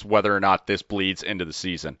have is whether or not this bleeds into the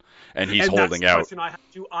season and he's holding out. That's the question I have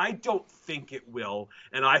too. I don't think it will,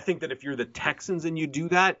 and I think that if you're the Texans and you do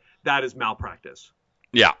that, that is malpractice.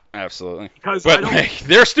 Yeah, absolutely. Because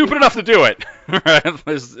they're stupid enough to do it.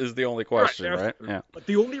 is the only question, right? Yeah. But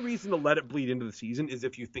the only reason to let it bleed into the season is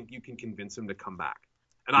if you think you can convince him to come back,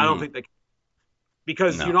 and I don't think they can.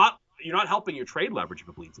 Because you're not helping your trade leverage if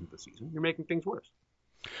it bleeds into the season. You're making things worse.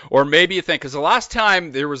 Or maybe you think, because the last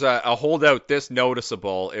time there was a holdout this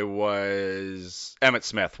noticeable, it was Emmitt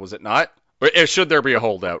Smith, was it not? Or should there be a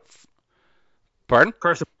holdout? Pardon?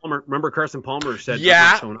 Carson Palmer. Remember Carson Palmer said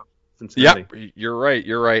shown up Cincinnati. Yep, you're right.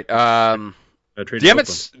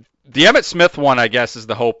 The Emmitt Smith one, I guess, is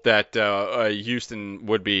the hope that Houston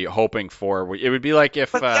would be hoping for. It would be like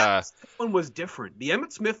if... But the Emmitt Smith one was different. The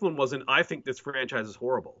Emmitt Smith one wasn't, I think this franchise is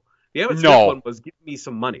horrible. The Emmitt Smith one was, give me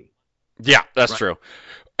some money. Yeah, that's true.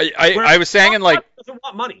 I was saying in like... Deshaun Watson doesn't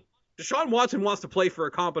want money. Deshaun Watson wants to play for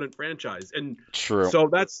a competent franchise. And true. So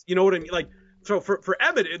that's, you know what I mean? Like, so for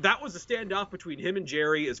Emmitt, that was a standoff between him and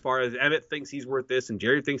Jerry as far as Emmitt thinks he's worth this and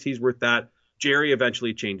Jerry thinks he's worth that. Jerry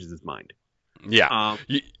eventually changes his mind. Yeah.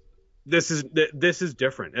 This is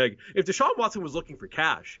different. Like, if Deshaun Watson was looking for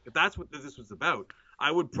cash, if that's what this was about,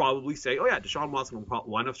 I would probably say, oh yeah, Deshaun Watson will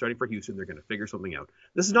wind up starting for Houston. They're going to figure something out.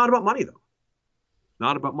 This is not about money, though.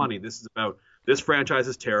 Not about money. This is about this franchise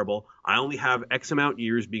is terrible. I only have X amount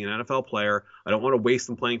years being an NFL player. I don't want to waste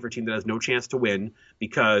them playing for a team that has no chance to win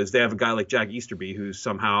because they have a guy like Jack Easterby who's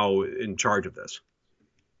somehow in charge of this.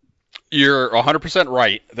 You're 100%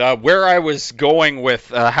 right. Where I was going with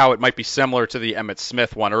how it might be similar to the Emmitt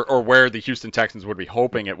Smith one, or where the Houston Texans would be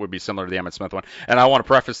hoping it would be similar to the Emmitt Smith one, and I want to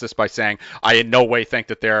preface this by saying I in no way think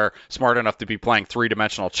that they're smart enough to be playing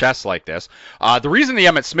three-dimensional chess like this. The reason the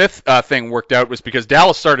Emmitt Smith thing worked out was because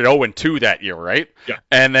Dallas started 0-2 that year, right? Yeah.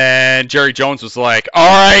 And then Jerry Jones was like, all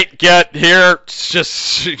right, get here,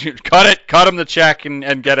 just cut him the check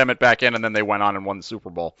and get Emmitt back in, and then they went on and won the Super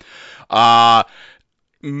Bowl.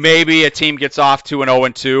 maybe a team gets off to an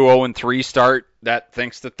 0-2, 0-3 start that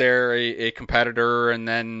thinks that they're a competitor, and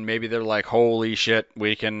then maybe they're like, holy shit,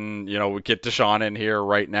 we can, we get Deshaun in here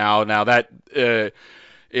right now. Now that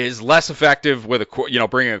is less effective with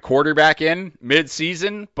bringing a quarterback in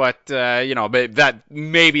mid-season, but that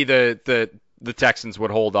maybe the Texans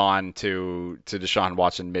would hold on to Deshaun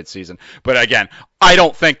Watson mid-season. But again, I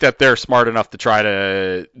don't think that they're smart enough to try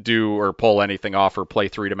to do or pull anything off or play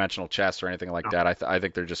three-dimensional chess or anything like that. I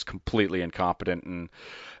think they're just completely incompetent,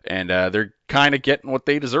 and they're kind of getting what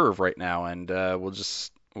they deserve right now. And we'll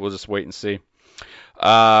just wait and see.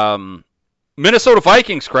 Minnesota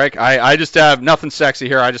Vikings, Craig. I just have nothing sexy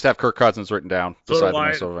here. I just have Kirk Cousins written down beside the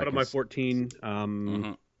Minnesota Vikings. Out of my 14,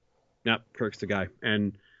 yeah, Kirk's the guy.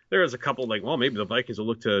 And there is a couple like, well, maybe the Vikings will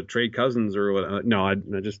look to trade Cousins or what. No, I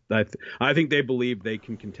think they believe they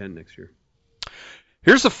can contend next year.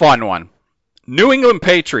 Here's a fun one. New England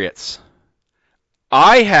Patriots.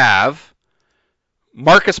 I have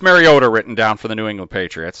Marcus Mariota written down for the New England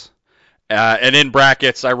Patriots. And in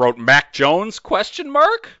brackets, I wrote Mac Jones, ?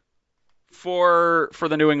 For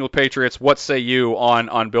the New England Patriots. What say you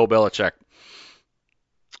on Bill Belichick?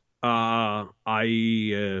 Mine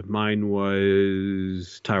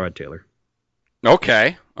was Tyrod Taylor.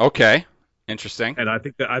 Okay, interesting. And I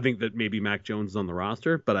think that maybe Mac Jones is on the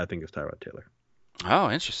roster, but I think it's Tyrod Taylor. Oh,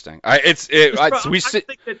 interesting. I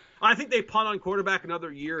think they punt on quarterback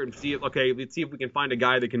another year and see if let's see if we can find a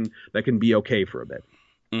guy that can be okay for a bit.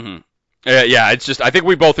 Mm-hmm. Yeah, it's just I think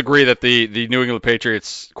we both agree that the New England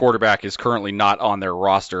Patriots quarterback is currently not on their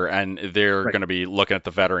roster, and they're going to be looking at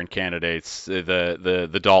the veteran candidates,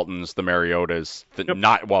 the Daltons, the Mariotas,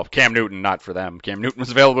 Cam Newton, not for them. Cam Newton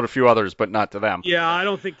was available to a few others, but not to them. Yeah, I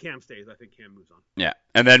don't think Cam stays. I think Cam moves on. Yeah,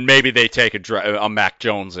 and then maybe they take a Mac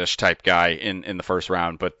Jones-ish type guy in the first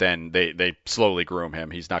round, but then they slowly groom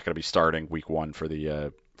him. He's not going to be starting week 1 for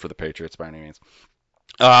the Patriots by any means.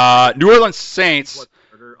 New Orleans Saints.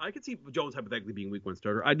 I could see Jones hypothetically being week 1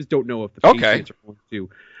 starter. I just don't know if the Patriots are going to.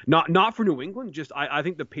 Not for New England. Just I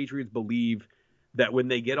think the Patriots believe that when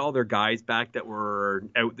they get all their guys back that were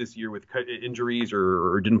out this year with injuries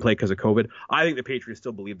or didn't play because of COVID, I think the Patriots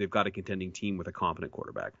still believe they've got a contending team with a competent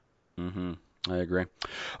quarterback. Mm-hmm. I agree.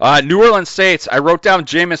 New Orleans Saints. I wrote down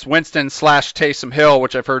Jameis Winston / Taysom Hill,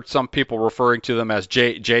 which I've heard some people referring to them as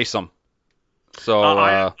Jason. So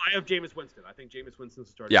I have Jameis Winston. I think Jameis Winston's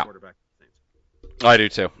the starting quarterback. I do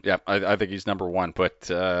too. Yeah, I think he's number 1, but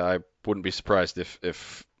I wouldn't be surprised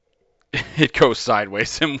if it goes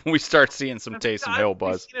sideways and we start seeing some Taysom Hill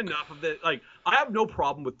buzz. I've seen enough of it. Like, I have no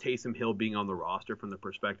problem with Taysom Hill being on the roster from the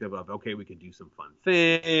perspective of, okay, we can do some fun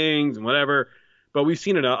things and whatever, but we've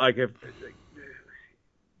seen enough. Like,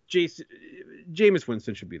 Jameis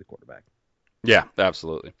Winston should be the quarterback. Yeah,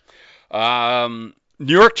 absolutely. New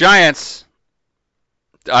York Giants.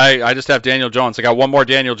 I just have Daniel Jones. I got one more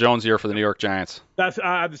Daniel Jones here for the New York Giants. I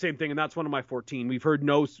have the same thing, and that's one of my 14. We've heard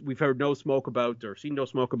no smoke about or seen no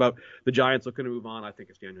smoke about the Giants looking to move on. I think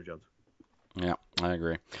it's Daniel Jones. Yeah, I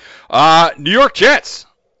agree. New York Jets.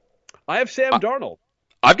 I have Sam Darnold.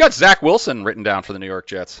 I've got Zach Wilson written down for the New York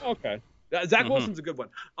Jets. Okay, Zach Wilson's a good one.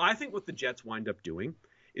 I think what the Jets wind up doing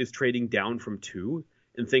is trading down from 2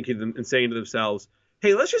 and saying to themselves,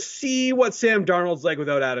 hey, let's just see what Sam Darnold's like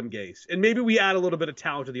without Adam Gase. And maybe we add a little bit of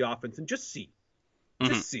talent to the offense and just see.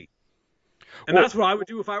 Just see. And that's what I would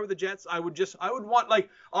do if I were the Jets. I would want, like,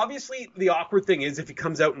 obviously the awkward thing is if he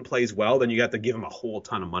comes out and plays well, then you have to give him a whole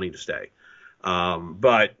ton of money to stay.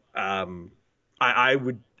 But I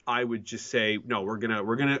would just say, no, we're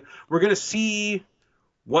gonna see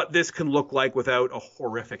what this can look like without a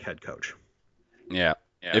horrific head coach. Yeah.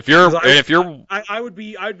 Yeah. I would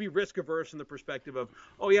be risk averse in the perspective of,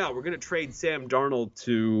 oh yeah, we're going to trade Sam Darnold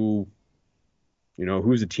to,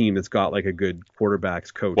 who's a team that's got like a good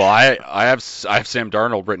quarterbacks coach. Well, I have Sam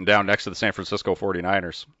Darnold written down next to the San Francisco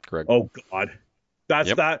 49ers, Greg. Oh God,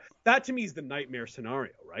 that to me is the nightmare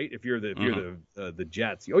scenario, right? If you're the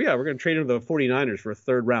Jets, oh yeah, we're going to trade him to the 49ers for a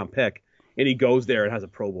 3rd round pick, and he goes there and has a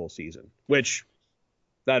Pro Bowl season, which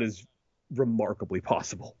that is remarkably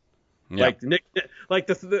possible. Yeah.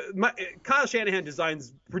 Kyle Shanahan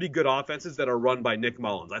designs pretty good offenses that are run by Nick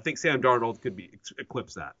Mullins. I think Sam Darnold could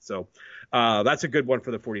eclipse that. So that's a good one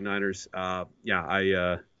for the 49ers. I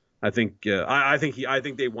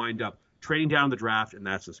think they wind up trading down the draft, and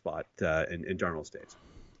that's the spot in Darnold stays.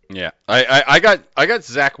 Yeah, I got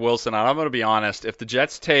Zach Wilson, and I'm going to be honest. If the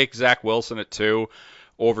Jets take Zach Wilson at 2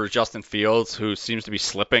 over Justin Fields, who seems to be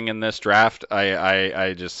slipping in this draft,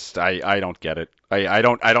 I don't get it. I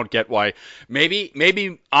don't get why.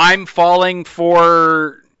 Maybe I'm falling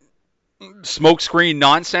for smokescreen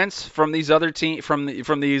nonsense from these other from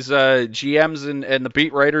these GMs and the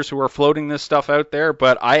beat writers who are floating this stuff out there.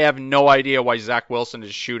 But I have no idea why Zach Wilson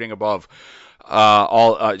is shooting above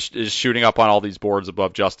is shooting up on all these boards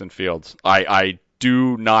above Justin Fields. I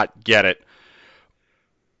do not get it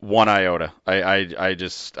one iota.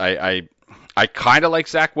 I kind of like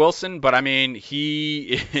Zach Wilson, but I mean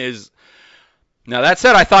he is. Now that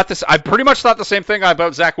said, I pretty much thought the same thing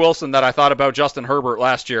about Zach Wilson that I thought about Justin Herbert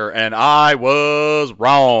last year, and I was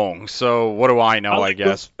wrong. So what do I know? I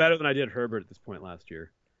guess better than I did Herbert at this point last year.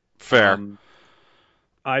 Fair.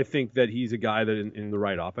 I think that he's a guy that in the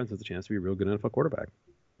right offense has a chance to be a real good NFL quarterback.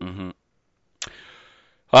 Mm-hmm.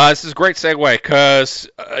 This is a great segue because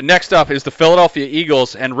next up is the Philadelphia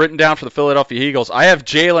Eagles, and written down for the Philadelphia Eagles, I have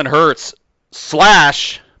Jalen Hurts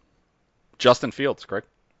 / Justin Fields. Correct.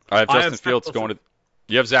 I have Justin Fields going to.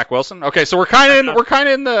 You have Zach Wilson. Okay, so we're kind of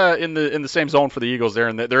in the same zone for the Eagles. They're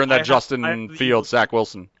in that Justin Fields, Zach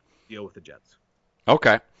Wilson deal with the Jets.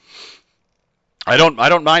 Okay. I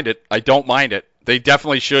don't mind it. I don't mind it. They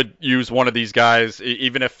definitely should use one of these guys,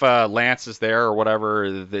 even if Lance is there or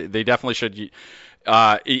whatever. They definitely should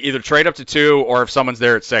either trade up to 2, or if someone's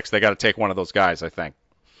there at 6, they got to take one of those guys. I think.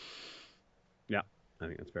 Yeah, I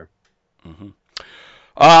think that's fair.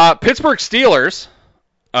 Mm-hmm. Pittsburgh Steelers.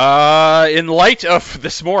 In light of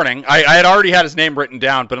this morning, I had already had his name written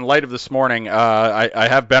down, but in light of this morning, I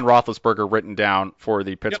have Ben Roethlisberger written down for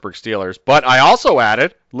the Pittsburgh Steelers. But I also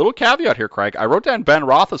added, little caveat here, Craig, I wrote down Ben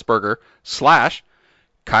Roethlisberger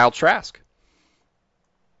 / Kyle Trask.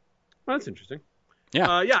 Well, that's interesting. Yeah.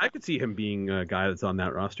 I could see him being a guy that's on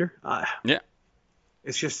that roster. Yeah.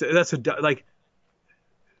 It's just,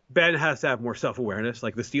 Ben has to have more self-awareness.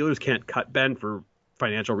 Like, the Steelers can't cut Ben for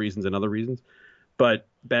financial reasons and other reasons. But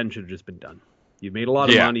Ben should have just been done. You've made a lot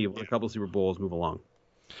of money. You've won a couple of Super Bowls. Move along.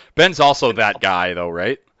 Ben's also that guy, though,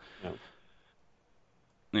 right? No.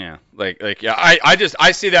 Yeah,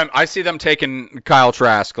 I see them taking Kyle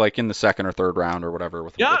Trask like in the 2nd or 3rd round or whatever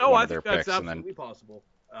with one of their picks. That's absolutely possible.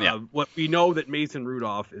 Yeah. What we know that Mason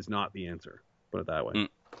Rudolph is not the answer. Put it that way.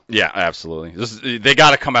 Yeah, absolutely. They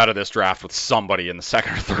got to come out of this draft with somebody in the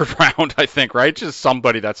 2nd or 3rd round, I think, right? Just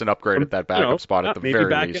somebody that's an upgrade at that backup spot at the very least.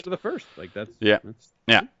 Maybe back into the first.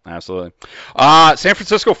 Yeah, absolutely. San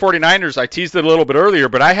Francisco 49ers, I teased it a little bit earlier,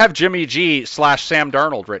 but I have Jimmy G / Sam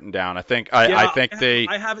Darnold written down.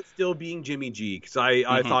 I have it still being Jimmy G because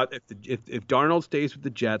I thought if Darnold stays with the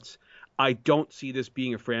Jets, I don't see this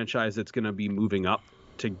being a franchise that's going to be moving up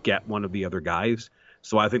to get one of the other guys.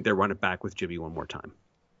 So I think they run it back with Jimmy one more time.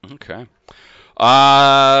 Okay.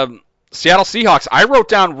 Seattle Seahawks. I wrote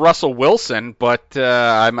down Russell Wilson, but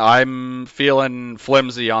I'm feeling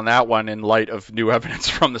flimsy on that one in light of new evidence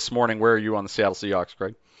from this morning. Where are you on the Seattle Seahawks,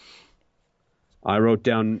 Greg? I wrote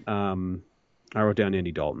down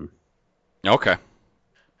Andy Dalton. Okay.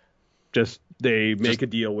 Just they make a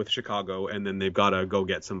deal with Chicago, and then they've got to go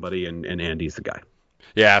get somebody, and Andy's the guy.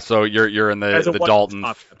 Yeah, so you're in the Dalton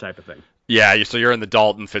type of thing. Yeah, so you're in the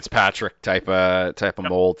Dalton Fitzpatrick type of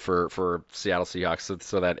mold for Seattle Seahawks.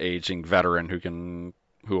 So that aging veteran who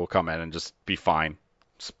will come in and just be fine,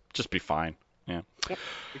 just be fine. Yeah. Yep,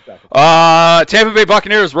 exactly. Tampa Bay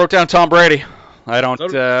Buccaneers wrote down Tom Brady. I don't.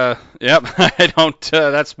 I don't.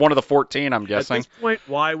 That's one of the 14, I'm guessing. At this point,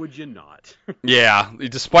 why would you not? Yeah,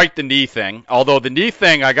 despite the knee thing. Although the knee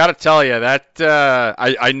thing, I got to tell you that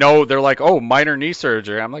I know they're like, oh, minor knee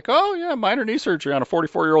surgery. I'm like, oh yeah, minor knee surgery on a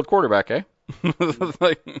 44-year-old quarterback, eh?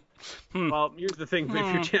 Well, here's the thing: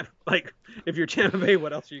 if you're Tampa Bay,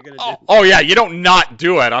 what else are you gonna do? Oh yeah, you don't not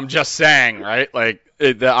do it. I'm just saying, right? Like,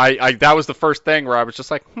 that was the first thing where I was just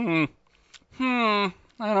like, I don't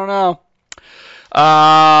know.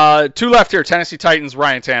 2 left here. Tennessee Titans,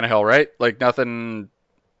 Ryan Tannehill, right? Like nothing.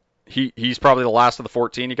 He's probably the last of the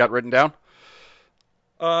 14 you got written down.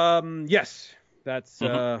 Yes, that's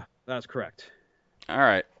correct. All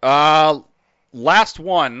right. Last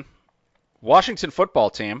one. Washington football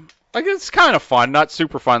team. Like, it's kind of fun, not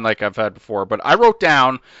super fun like I've had before, but I wrote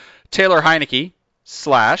down Taylor Heineke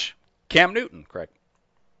 / Cam Newton, Craig.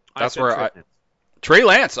 That's where Trey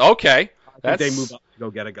Lance. Okay. I think they move up to go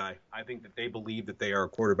get a guy. I think that they believe that they are a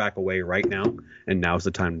quarterback away right now, and now's the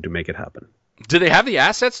time to make it happen. Do they have the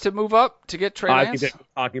assets to move up to get Trey Lance? I think they're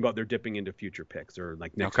talking about they're dipping into future picks or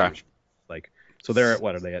like next year. Like, so they're at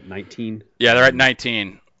what are they at 19? Yeah, they're at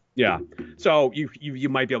 19. Yeah. So you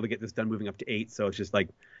might be able to get this done moving up to 8. So it's just like,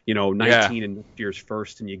 19 and next year's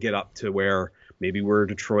first, and you get up to where maybe where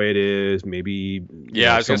Detroit is, maybe.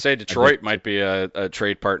 Yeah, I was going to say Detroit might be a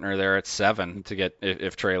trade partner there at 7 to get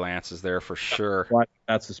if Trey Lance is there for sure.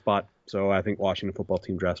 That's the spot. So I think Washington football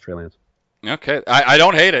team drafts Trey Lance. Okay, I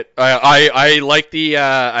don't hate it. I like the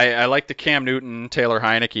I like the Cam Newton Taylor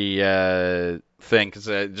Heineke thing because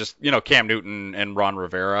just Cam Newton and Ron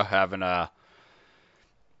Rivera having a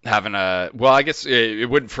well, I guess it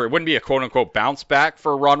wouldn't be a quote unquote bounce back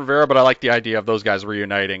for Ron Rivera, but I like the idea of those guys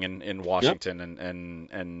reuniting in Yep. Washington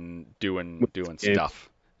and doing Games. stuff.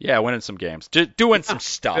 Yeah, winning some games, doing some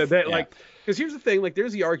stuff. That, Yeah. because here's the thing, like,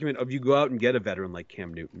 there's the argument of you go out and get a veteran like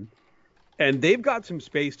Cam Newton, and they've got some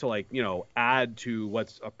space to, like, add to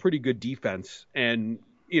what's a pretty good defense, and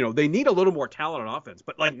they need a little more talent on offense,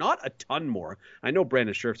 but like not a ton more. I know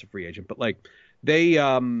Brandon Scherf's a free agent, but like they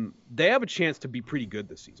have a chance to be pretty good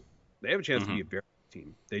this season. They have a chance to be a very good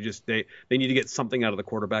team. They need to get something out of the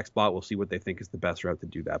quarterback spot. We'll see what they think is the best route to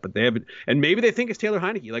do that. But they haven't, and maybe they think it's Taylor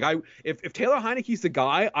Heineke. Like if Taylor Heineke's the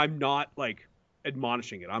guy, I'm not like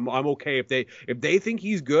admonishing it. I'm okay if they think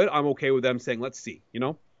he's good. I'm okay with them saying let's see.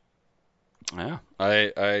 Yeah,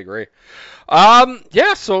 I agree.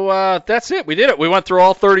 Yeah, so that's it. We did it. We went through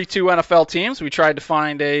all 32 NFL teams. We tried to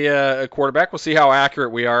find a quarterback. We'll see how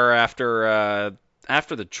accurate we are after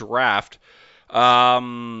the draft.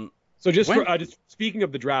 So just speaking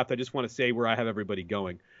of the draft, I just want to say where I have everybody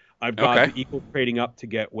going. I've got the Eagles trading up to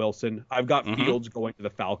get Wilson. I've got Fields going to the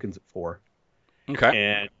Falcons at 4.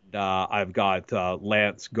 Okay. And I've got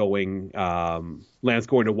Lance going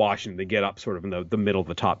to Washington to get up sort of in the middle of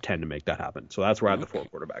the top 10 to make that happen. So that's where I have the 4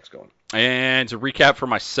 quarterbacks going. And to recap for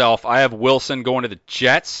myself, I have Wilson going to the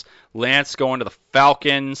Jets, Lance going to the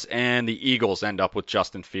Falcons, and the Eagles end up with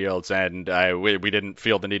Justin Fields. And we didn't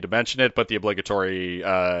feel the need to mention it, but the obligatory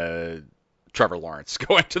Trevor Lawrence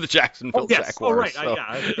going to the Jacksonville Jaguars. Oh, right. So,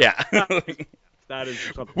 yeah. That is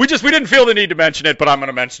something. We didn't feel the need to mention it, but I'm going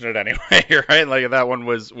to mention it anyway, right? Like that one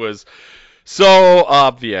was so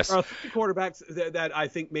obvious. There are 3 quarterbacks that I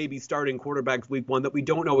think may be starting quarterbacks week 1 that we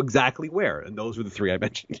don't know exactly where, and those are the 3 I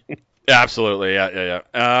mentioned. Absolutely, yeah.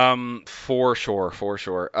 For sure.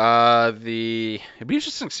 It'd be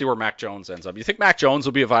interesting to see where Mac Jones ends up. You think Mac Jones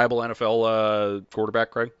will be a viable NFL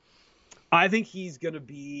quarterback, Craig? I think he's going to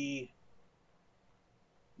be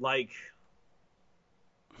like,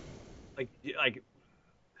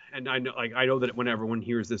 and I know that when everyone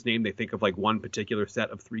hears this name, they think of like one particular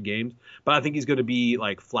set of 3 games, but I think he's going to be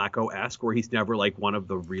like Flacco-esque, where he's never like one of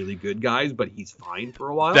the really good guys, but he's fine for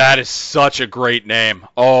a while. That is such a great name.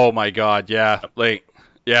 Oh my God, yeah, like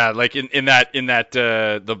in that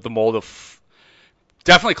the mold of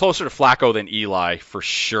definitely closer to Flacco than Eli for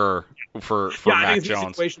sure. For I Mac think it's Jones. a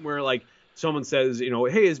situation where like someone says,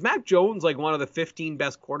 hey, is Mac Jones like one of the 15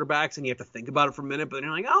 best quarterbacks? And you have to think about it for a minute, but then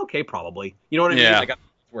you're like, oh, okay, probably. You know what I mean? Yeah. Like,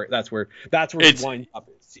 that's where it's winds up.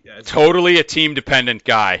 Totally a team dependent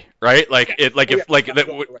guy, right?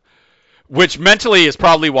 Which mentally is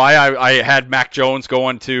probably why I had Mac Jones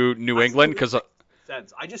going to New England because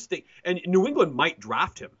sense. I just think, and New England might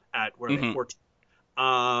draft him at 14.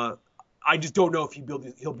 I just don't know if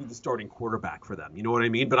he'll be the starting quarterback for them. You know what I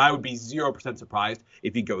mean? But I would be 0% surprised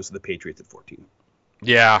if he goes to the Patriots at 14.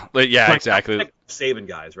 Yeah, exactly. Like saving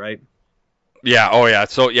guys, right? Yeah. Oh, yeah.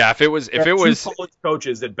 So yeah, if it was college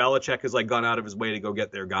coaches that Belichick has like gone out of his way to go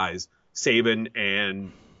get their guys, Saban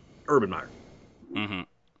and Urban Meyer. Mm-hmm.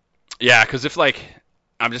 Yeah, because if like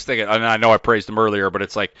I'm just thinking, I know I praised him earlier, but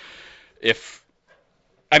it's like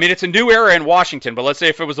it's a new era in Washington, but let's say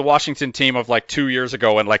if it was the Washington team of like 2 years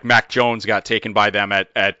ago and like Mac Jones got taken by them at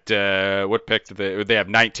what pick did they have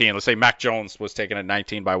 19? Let's say Mac Jones was taken at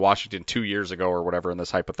 19 by Washington 2 years ago or whatever in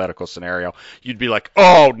this hypothetical scenario. You'd be like,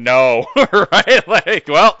 oh no, right? Like,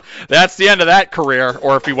 well, that's the end of that career.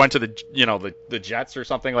 Or if he went to the Jets or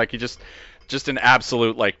something, like he just an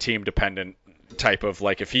absolute like team dependent type of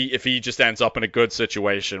like if he just ends up in a good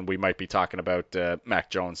situation, we might be talking about Mac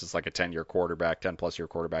Jones as like a 10-year quarterback, 10+ year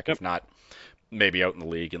quarterback. Yep. If not, maybe out in the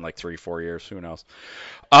league in like 3-4 years. Who knows?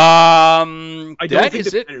 I don't think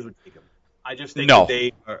the Commanders would take him. I just think that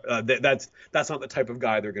they that's not the type of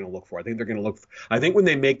guy they're going to look for. I think they're going to look. I think when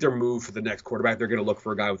they make their move for the next quarterback, they're going to look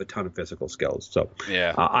for a guy with a ton of physical skills. So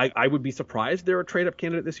yeah, I would be surprised they're a trade up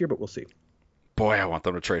candidate this year, but we'll see. Boy, I want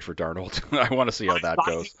them to trade for Darnold. I want to see how that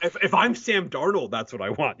goes. If I'm Sam Darnold, that's what I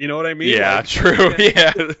want. You know what I mean? Yeah, like, true.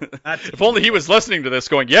 Yeah. If only he was listening to this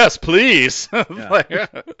going, yes, please. Yeah.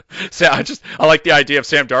 I like the idea of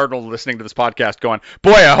Sam Darnold listening to this podcast going,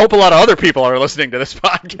 boy, I hope a lot of other people are listening to this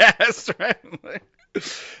podcast. Right?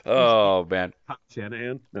 Oh, man.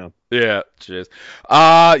 Shanahan? No. Yeah, cheers.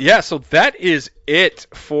 So that is it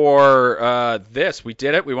for this. We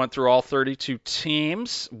did it. We went through all 32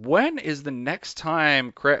 teams. When is the next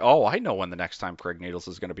time Craig? Oh, I know when the next time Craig Needles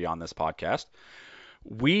is going to be on this podcast.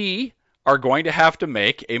 We are going to have to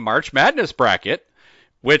make a March Madness bracket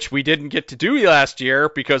which we didn't get to do last year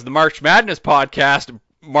because the March Madness podcast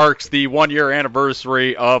marks the 1 year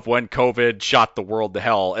anniversary of when COVID shot the world to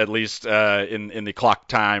hell, at least in the clock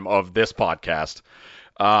time of this podcast.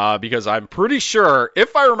 Because I'm pretty sure,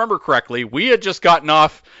 if I remember correctly, we had just gotten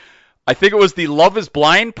off, I think it was the Love is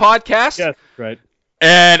Blind podcast. Yes, right.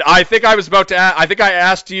 And I think I was about to. I think I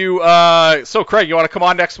asked you. So Craig, you want to come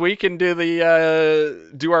on next week and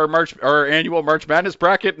do our annual March Madness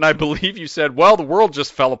bracket? And I believe you said, "Well, the world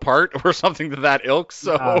just fell apart," or something to that ilk.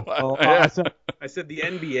 So I said the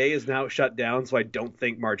NBA is now shut down, so I don't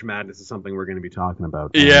think March Madness is something we're going to be talking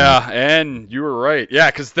about. Yeah, and you were right. Yeah,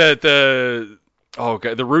 because the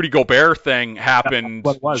Rudy Gobert thing happened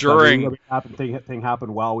during. The thing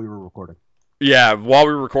happened while we were recording. Yeah, while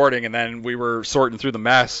we were recording, and then we were sorting through the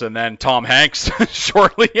mess, and then Tom Hanks,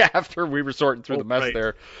 shortly after we were sorting through the mess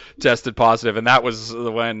there, tested positive, and that was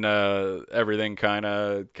when everything kind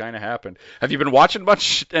of happened. Have you been watching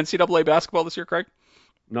much NCAA basketball this year, Craig?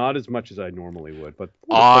 Not as much as I normally would, but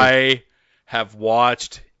I have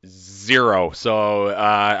watched zero, so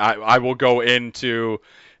I will go into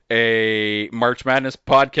a March Madness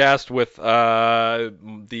podcast with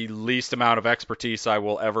the least amount of expertise I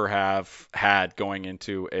will ever have had going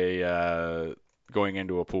into a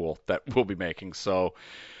pool that we'll be making. So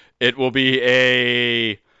it will be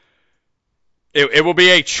it will be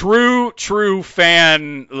a true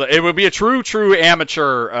fan. It will be a true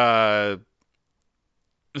amateur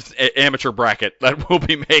bracket that we'll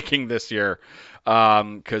be making this year.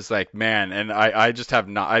 Because and I just have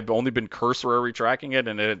not. I've only been cursory tracking it,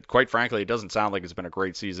 and quite frankly, it doesn't sound like it's been a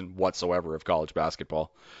great season whatsoever of college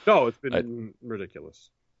basketball. No, it's been ridiculous.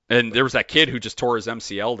 And there was that kid who just tore his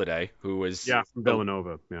MCL today, who was from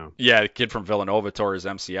Villanova. Yeah, the kid from Villanova tore his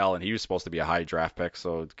MCL, and he was supposed to be a high draft pick.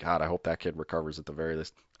 So God, I hope that kid recovers at the very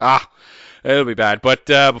least. It'll be bad. But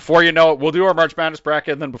before you know it, we'll do our March Madness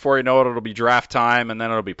bracket, and then before you know it, it'll be draft time, and then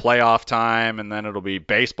it'll be playoff time, and then it'll be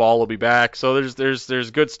baseball will be back. So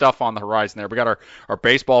there's good stuff on the horizon there. We got our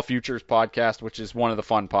baseball futures podcast, which is one of the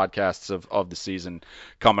fun podcasts of the season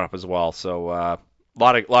coming up as well. So a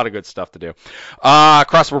lot of good stuff to do.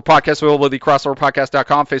 Crossover Podcast available at the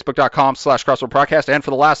crossoverpodcast.com, facebook.com/crossoverpodcast, and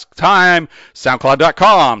for the last time,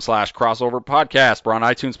 soundcloud.com/crossoverpodcast. We're on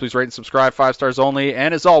iTunes. Please rate and subscribe, 5 stars only.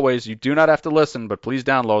 And as always, you do not have to listen, but please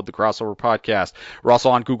download the Crossover Podcast. We're also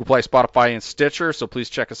on Google Play, Spotify, and Stitcher, so please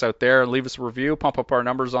check us out there and leave us a review. Pump up our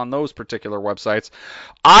numbers on those particular websites.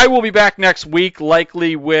 I will be back next week,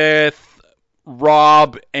 likely with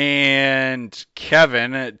Rob and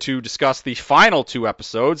Kevin, to discuss the final 2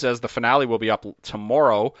 episodes, as the finale will be up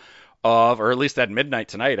tomorrow or at least at midnight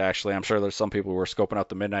tonight, actually. I'm sure there's some people who are scoping out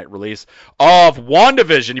the midnight release of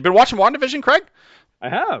WandaVision. You've been watching WandaVision, Craig? I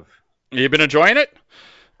have. You've been enjoying it?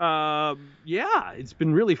 Yeah, it's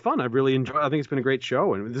been really fun. I've really enjoyed. I think it's been a great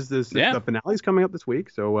show, and the finale's coming up this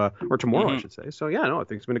week, so or tomorrow, I should say. So yeah, no, I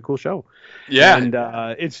think it's been a cool show. Yeah, and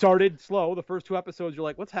it started slow. The first 2 episodes, you're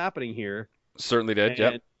like, what's happening here? Certainly did.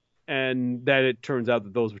 Yep. And then it turns out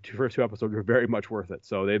that those first 2 episodes were very much worth it.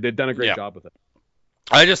 So they've done a great job with it.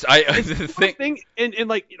 I think and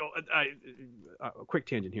like, a quick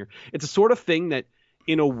tangent here. It's a sort of thing that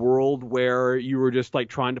in a world where you were just like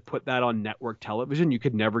trying to put that on network television, you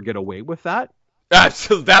could never get away with that.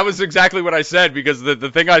 That was exactly what I said, because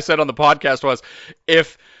the thing I said on the podcast was,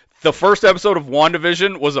 if the first episode of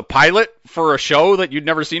WandaVision was a pilot for a show that you'd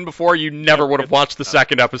never seen before, you never would have watched the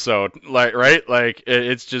second episode.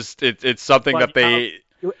 It's something that they...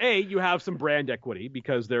 You have some brand equity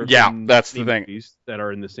because they're that's the thing, that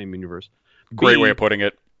are in the same universe. Great way of putting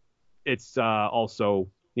it. It's also,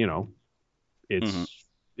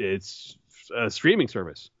 it's a streaming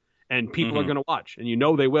service, and people are going to watch, and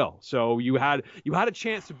they will. So you had a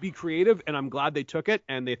chance to be creative, and I'm glad they took it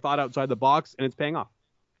and they thought outside the box, and it's paying off.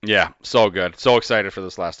 Yeah, so good. So excited for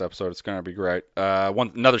this last episode. It's going to be great.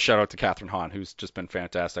 Another shout out to Catherine Hahn, who's just been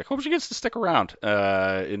fantastic. Hope she gets to stick around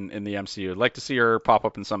in the MCU. I'd like to see her pop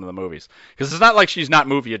up in some of the movies, because it's not like she's not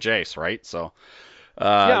movie adjacent, right? So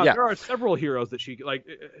there are several heroes that she like.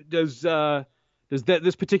 Does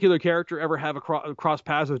this particular character ever have a cross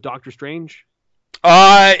paths with Doctor Strange?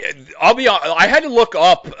 I'll be honest, I had to look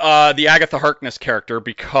up the Agatha Harkness character,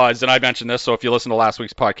 because, and I mentioned this, so if you listen to last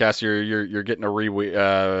week's podcast, you're getting a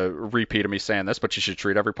repeat of me saying this, but you should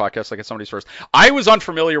treat every podcast like it's somebody's first. I was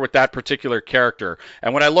unfamiliar with that particular character,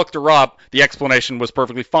 and when I looked her up, the explanation was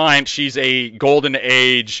perfectly fine. She's a Golden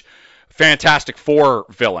Age Fantastic Four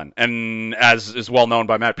villain, and as is well known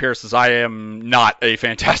by Matt Pierce, as I am not a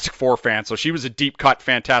Fantastic Four fan, so she was a deep cut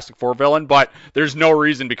Fantastic Four villain, but there's no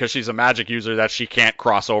reason because she's a magic user that she can't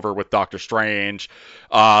cross over with Doctor Strange.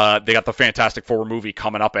 They got the Fantastic Four movie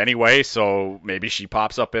coming up anyway, so maybe she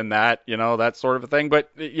pops up in that, that sort of a thing.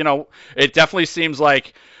 But it definitely seems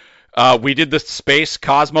like we did the space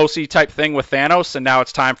cosmosy type thing with Thanos, and now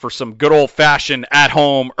it's time for some good old fashioned at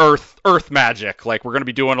home Earth magic. Like we're gonna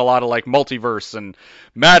be doing a lot of like multiverse and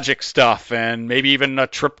magic stuff, and maybe even a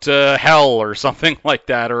trip to hell or something like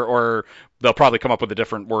that, or they'll probably come up with a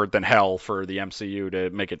different word than hell for the MCU to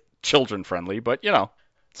make it children friendly. But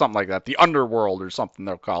something like that, the underworld or something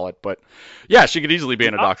they'll call it. But yeah, she could easily be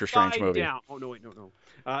in a Doctor Strange movie. Down. Oh no, wait, no.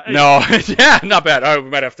 No, yeah, not bad.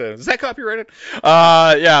 We might have to. Is that copyrighted?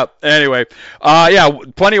 Yeah. Anyway,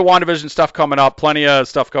 plenty of WandaVision stuff coming up. Plenty of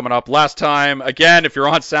stuff coming up. Last time, again, if you're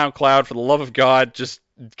on SoundCloud, for the love of God, just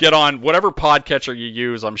get on whatever podcatcher you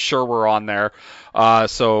use. I'm sure we're on there.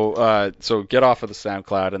 So get off of the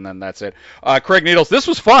SoundCloud, and then that's it. Craig Needles, this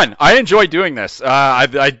was fun. I enjoyed doing this.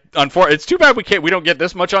 It's too bad we don't get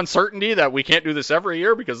this much uncertainty that we can't do this every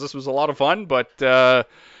year because this was a lot of fun, but.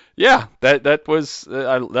 Yeah, that was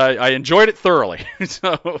I enjoyed it thoroughly.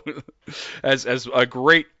 So, as a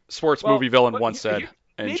great sports movie villain once said,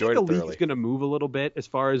 I enjoyed it thoroughly. Maybe the league's going to move a little bit as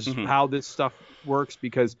far as how this stuff works,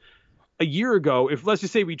 because a year ago, if let's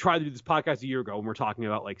just say we tried to do this podcast a year ago, and we're talking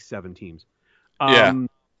about like 7 teams. Although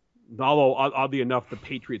oddly enough, the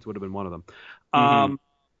Patriots would have been one of them.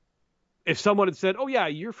 If someone had said, "Oh yeah, a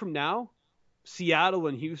year from now, Seattle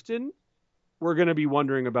and Houston, we're going to be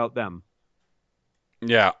wondering about them."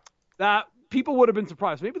 Yeah. That people would have been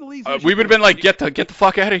surprised. Maybe the league. We would have been like, get the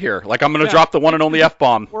fuck out of here. Like I'm gonna drop the one and only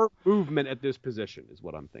F-bomb. More movement at this position is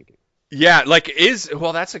what I'm thinking. Yeah,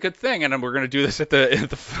 that's a good thing, and we're gonna do this at the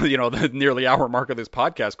the nearly hour mark of this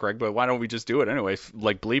podcast, Craig. But why don't we just do it anyway?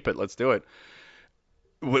 Like bleep it, let's do it.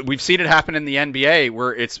 We've seen it happen in the NBA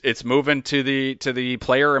where it's moving to the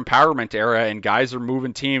player empowerment era, and guys are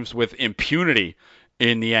moving teams with impunity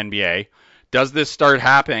in the NBA. Does this start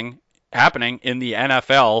happening in the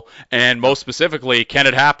NFL, and most specifically, can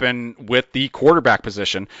it happen with the quarterback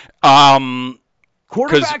position?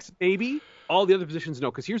 Quarterbacks, maybe. All the other positions,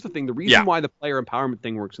 no. Because here's the thing: the reason why the player empowerment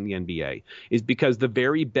thing works in the NBA is because the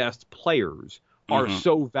very best players are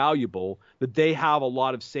so valuable that they have a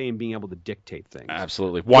lot of say in being able to dictate things.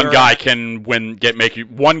 Absolutely, one guy in the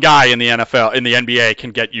NFL, in the NBA,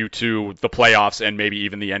 can get you to the playoffs and maybe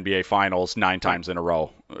even the NBA Finals 9 times in a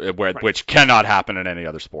row, which cannot happen in any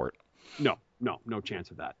other sport. No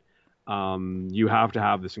chance of that. You have to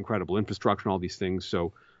have this incredible infrastructure and all these things.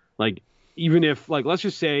 So, like, even if, like, let's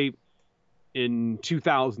just say in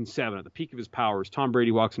 2007, at the peak of his powers, Tom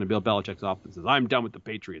Brady walks into Bill Belichick's office and says, "I'm done with the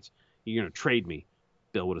Patriots. You're going to trade me."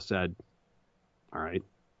 Bill would have said, "All right."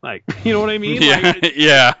 Like, you know what I mean? Yeah. Like,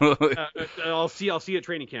 yeah. I'll see you at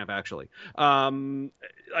training camp, actually.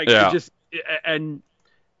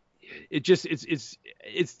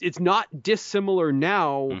 It's not dissimilar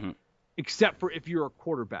now, except for if you're a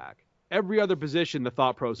quarterback. Every other position, the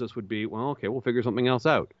thought process would be, well, okay, we'll figure something else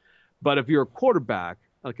out. But if you're a quarterback,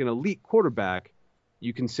 like an elite quarterback,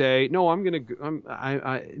 you can say, no,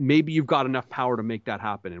 maybe you've got enough power to make that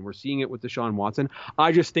happen. And we're seeing it with Deshaun Watson.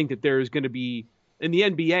 I just think that there's going to be, in the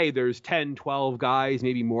NBA, there's 10, 12 guys,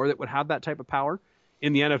 maybe more, that would have that type of power.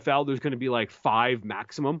 In the NFL, there's going to be like 5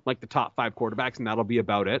 maximum, like the top 5 quarterbacks, and that'll be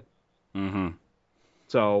about it.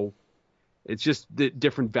 So it's just the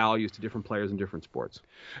different values to different players in different sports.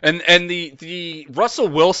 And the Russell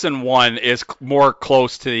Wilson one is more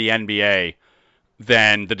close to the NBA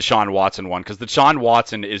than the Deshaun Watson one, because Deshaun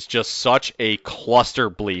Watson is just such a cluster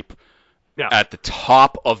bleep at the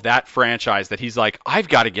top of that franchise that he's like, I've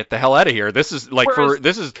got to get the hell out of here. This is like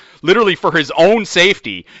this is literally for his own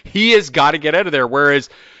safety. He has got to get out of there. Whereas,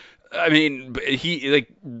 I mean,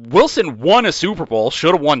 Wilson won a Super Bowl,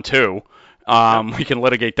 should have won 2. We can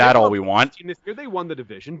litigate that all we want. This year they won the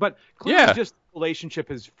division, but clearly just the relationship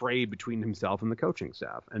is frayed between himself and the coaching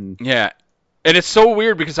staff. And and it's so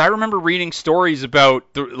weird because I remember reading stories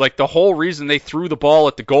about the whole reason they threw the ball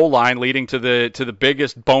at the goal line, leading to the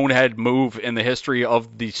biggest bonehead move in the history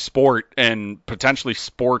of the sport and potentially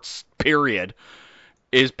sports period,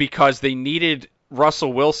 is because they needed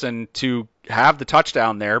Russell Wilson to have the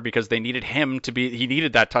touchdown there, because they needed him to be. He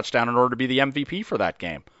needed that touchdown in order to be the MVP for that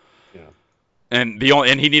game. Yeah. And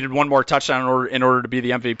he needed one more touchdown in order to be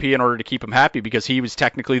the MVP, in order to keep him happy, because he was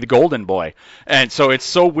technically the golden boy. And so it's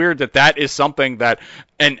so weird that is something that,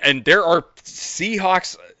 and there are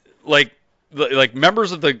Seahawks like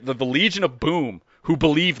members of the Legion of Boom who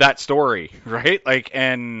believe that story, right? Like,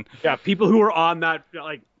 and people who are on that,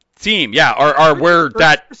 like, team, yeah, are where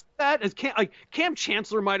that. As Cam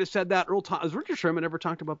Chancellor might have said that. Has Richard Sherman ever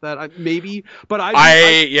talked about that? Maybe, but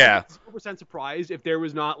I'd be 0% surprised if there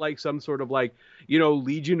was not like some sort of like, you know,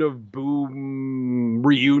 Legion of Boom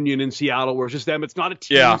reunion in Seattle where it's just them. It's not a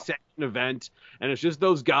team section event, and it's just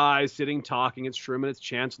those guys sitting talking. It's Sherman, it's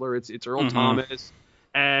Chancellor, it's Earl Thomas.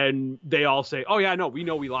 And they all say, "Oh yeah, no, we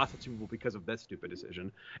know we lost the Super Bowl because of that stupid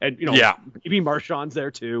decision." And you know, maybe Marshawn's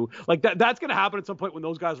there too. Like that's gonna happen at some point when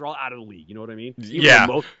those guys are all out of the league. You know what I mean? Even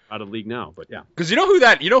most are out of the league now, but yeah. Because you know who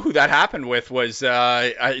that happened with was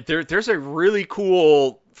there's a really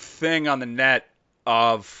cool thing on the net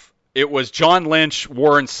of it was John Lynch,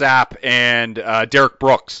 Warren Sapp, and Derek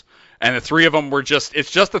Brooks. And the three of them were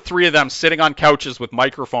it's just the three of them sitting on couches with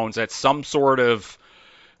microphones at some sort of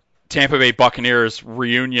Tampa Bay Buccaneers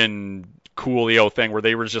reunion coolio thing where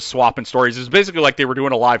they were just swapping stories. It was basically like they were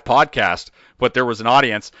doing a live podcast, but there was an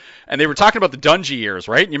audience. And they were talking about the Dungy years,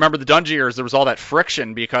 right? And you remember the Dungy years, there was all that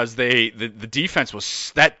friction because the defense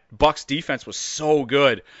was, that Bucs defense was so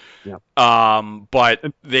good. Yeah. But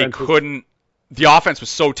they couldn't, the offense was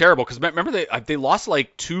so terrible because remember they lost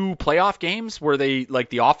like 2 playoff games where they, like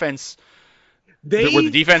the offense, where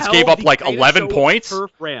the defense gave up like 11 points.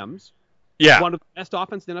 Turf Rams. Yeah. One of the best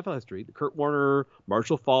offense in NFL history. Kurt Warner,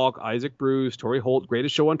 Marshall Faulk, Isaac Bruce, Torrey Holt,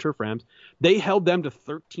 greatest show on turf Rams. They held them to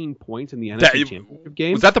 13 points in the NFC Championship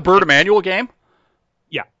game. Was that the Bird Emanuel game?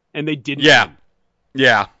 Yeah. And they didn't win.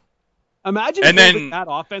 Yeah. Imagine holding that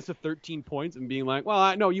offense to 13 points and being like,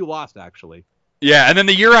 well, no, you lost actually. Yeah, and then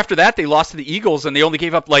the year after that, they lost to the Eagles, and they only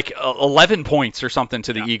gave up like 11 points or something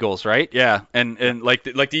to the Eagles, right? Yeah, and like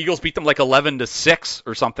the Eagles beat them like 11-6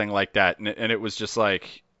 or something like that, and it was just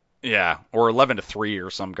like, yeah, or 11-3 or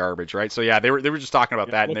some garbage, right? So yeah, they were just talking about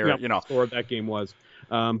that, and they were, you know, the score of that game was.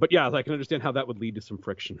 But yeah, I can understand how that would lead to some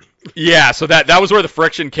friction. Yeah, so that was where the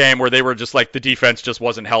friction came, where they were just like the defense just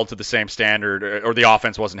wasn't held to the same standard, or the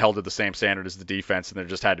offense wasn't held to the same standard as the defense, and there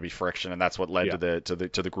just had to be friction, and that's what led to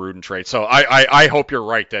the Gruden trade. So I hope you're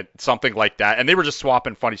right that something like that, and they were just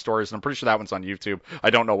swapping funny stories, and I'm pretty sure that one's on YouTube. I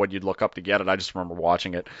don't know what you'd look up to get it. I just remember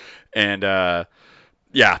watching it, and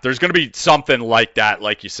yeah, there's going to be something like that,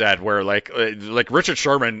 like you said, where like Richard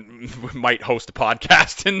Sherman might host a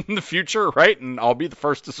podcast in the future, right? And I'll be the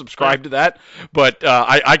first to subscribe to that. But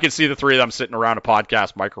I could see the three of them sitting around a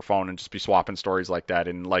podcast microphone and just be swapping stories like that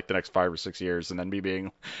in like the next 5 or 6 years, and then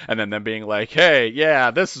them being like, hey,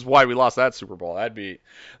 yeah, this is why we lost that Super Bowl.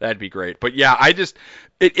 That'd be great. But yeah,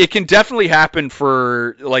 it can definitely happen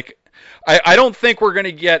for like. I don't think we're going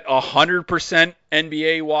to get 100%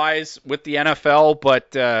 NBA wise with the NFL,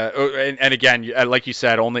 but and again, like you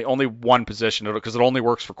said, only one position because it only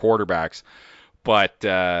works for quarterbacks. But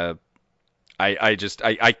I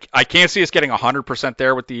can't see us getting 100%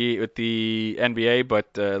 there with the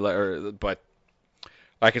NBA, but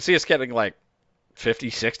I can see us getting like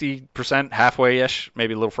 50-60%, halfway-ish,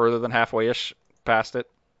 maybe a little further than halfway-ish past it.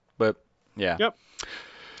 But yeah. Yep.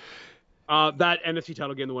 That NFC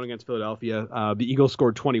title game, the one against Philadelphia, the Eagles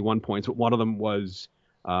scored 21 points, but one of them was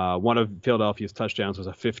one of Philadelphia's touchdowns was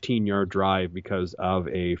a 15-yard drive because of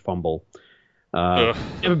a fumble.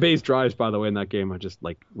 Tampa Bay's drives, by the way, in that game, I just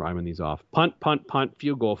like rhyming these off. Punt, punt, punt,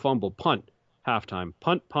 field goal, fumble, punt, halftime,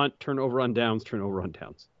 punt, punt, turnover on downs, turnover on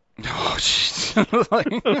downs. Oh,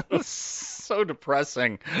 jeez. So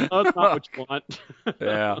depressing. That's not what you want.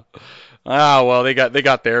 Yeah. Ah, well, they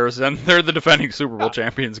got theirs, and they're the defending Super Bowl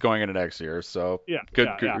champions going into next year. So yeah,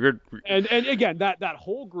 good. And again, that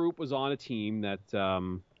whole group was on a team that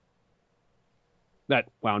wound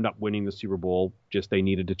up winning the Super Bowl. Just they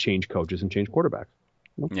needed to change coaches and change quarterbacks.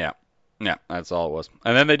 Yeah, that's all it was.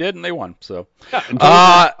 And then they did, and they won. So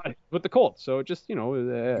with the Colts. So it just it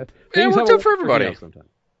worked out for everybody.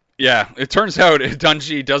 Yeah, it turns out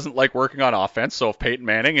Dungy doesn't like working on offense, so if Peyton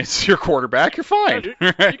Manning is your quarterback, you're fine.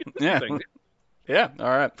 Yeah, all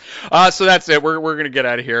right. So that's it. We're going to get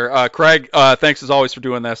out of here. Craig, thanks as always for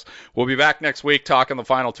doing this. We'll be back next week talking the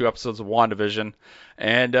final 2 episodes of WandaVision.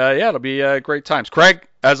 And it'll be great times. Craig,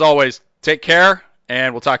 as always, take care,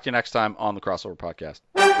 and we'll talk to you next time on the Crossover Podcast.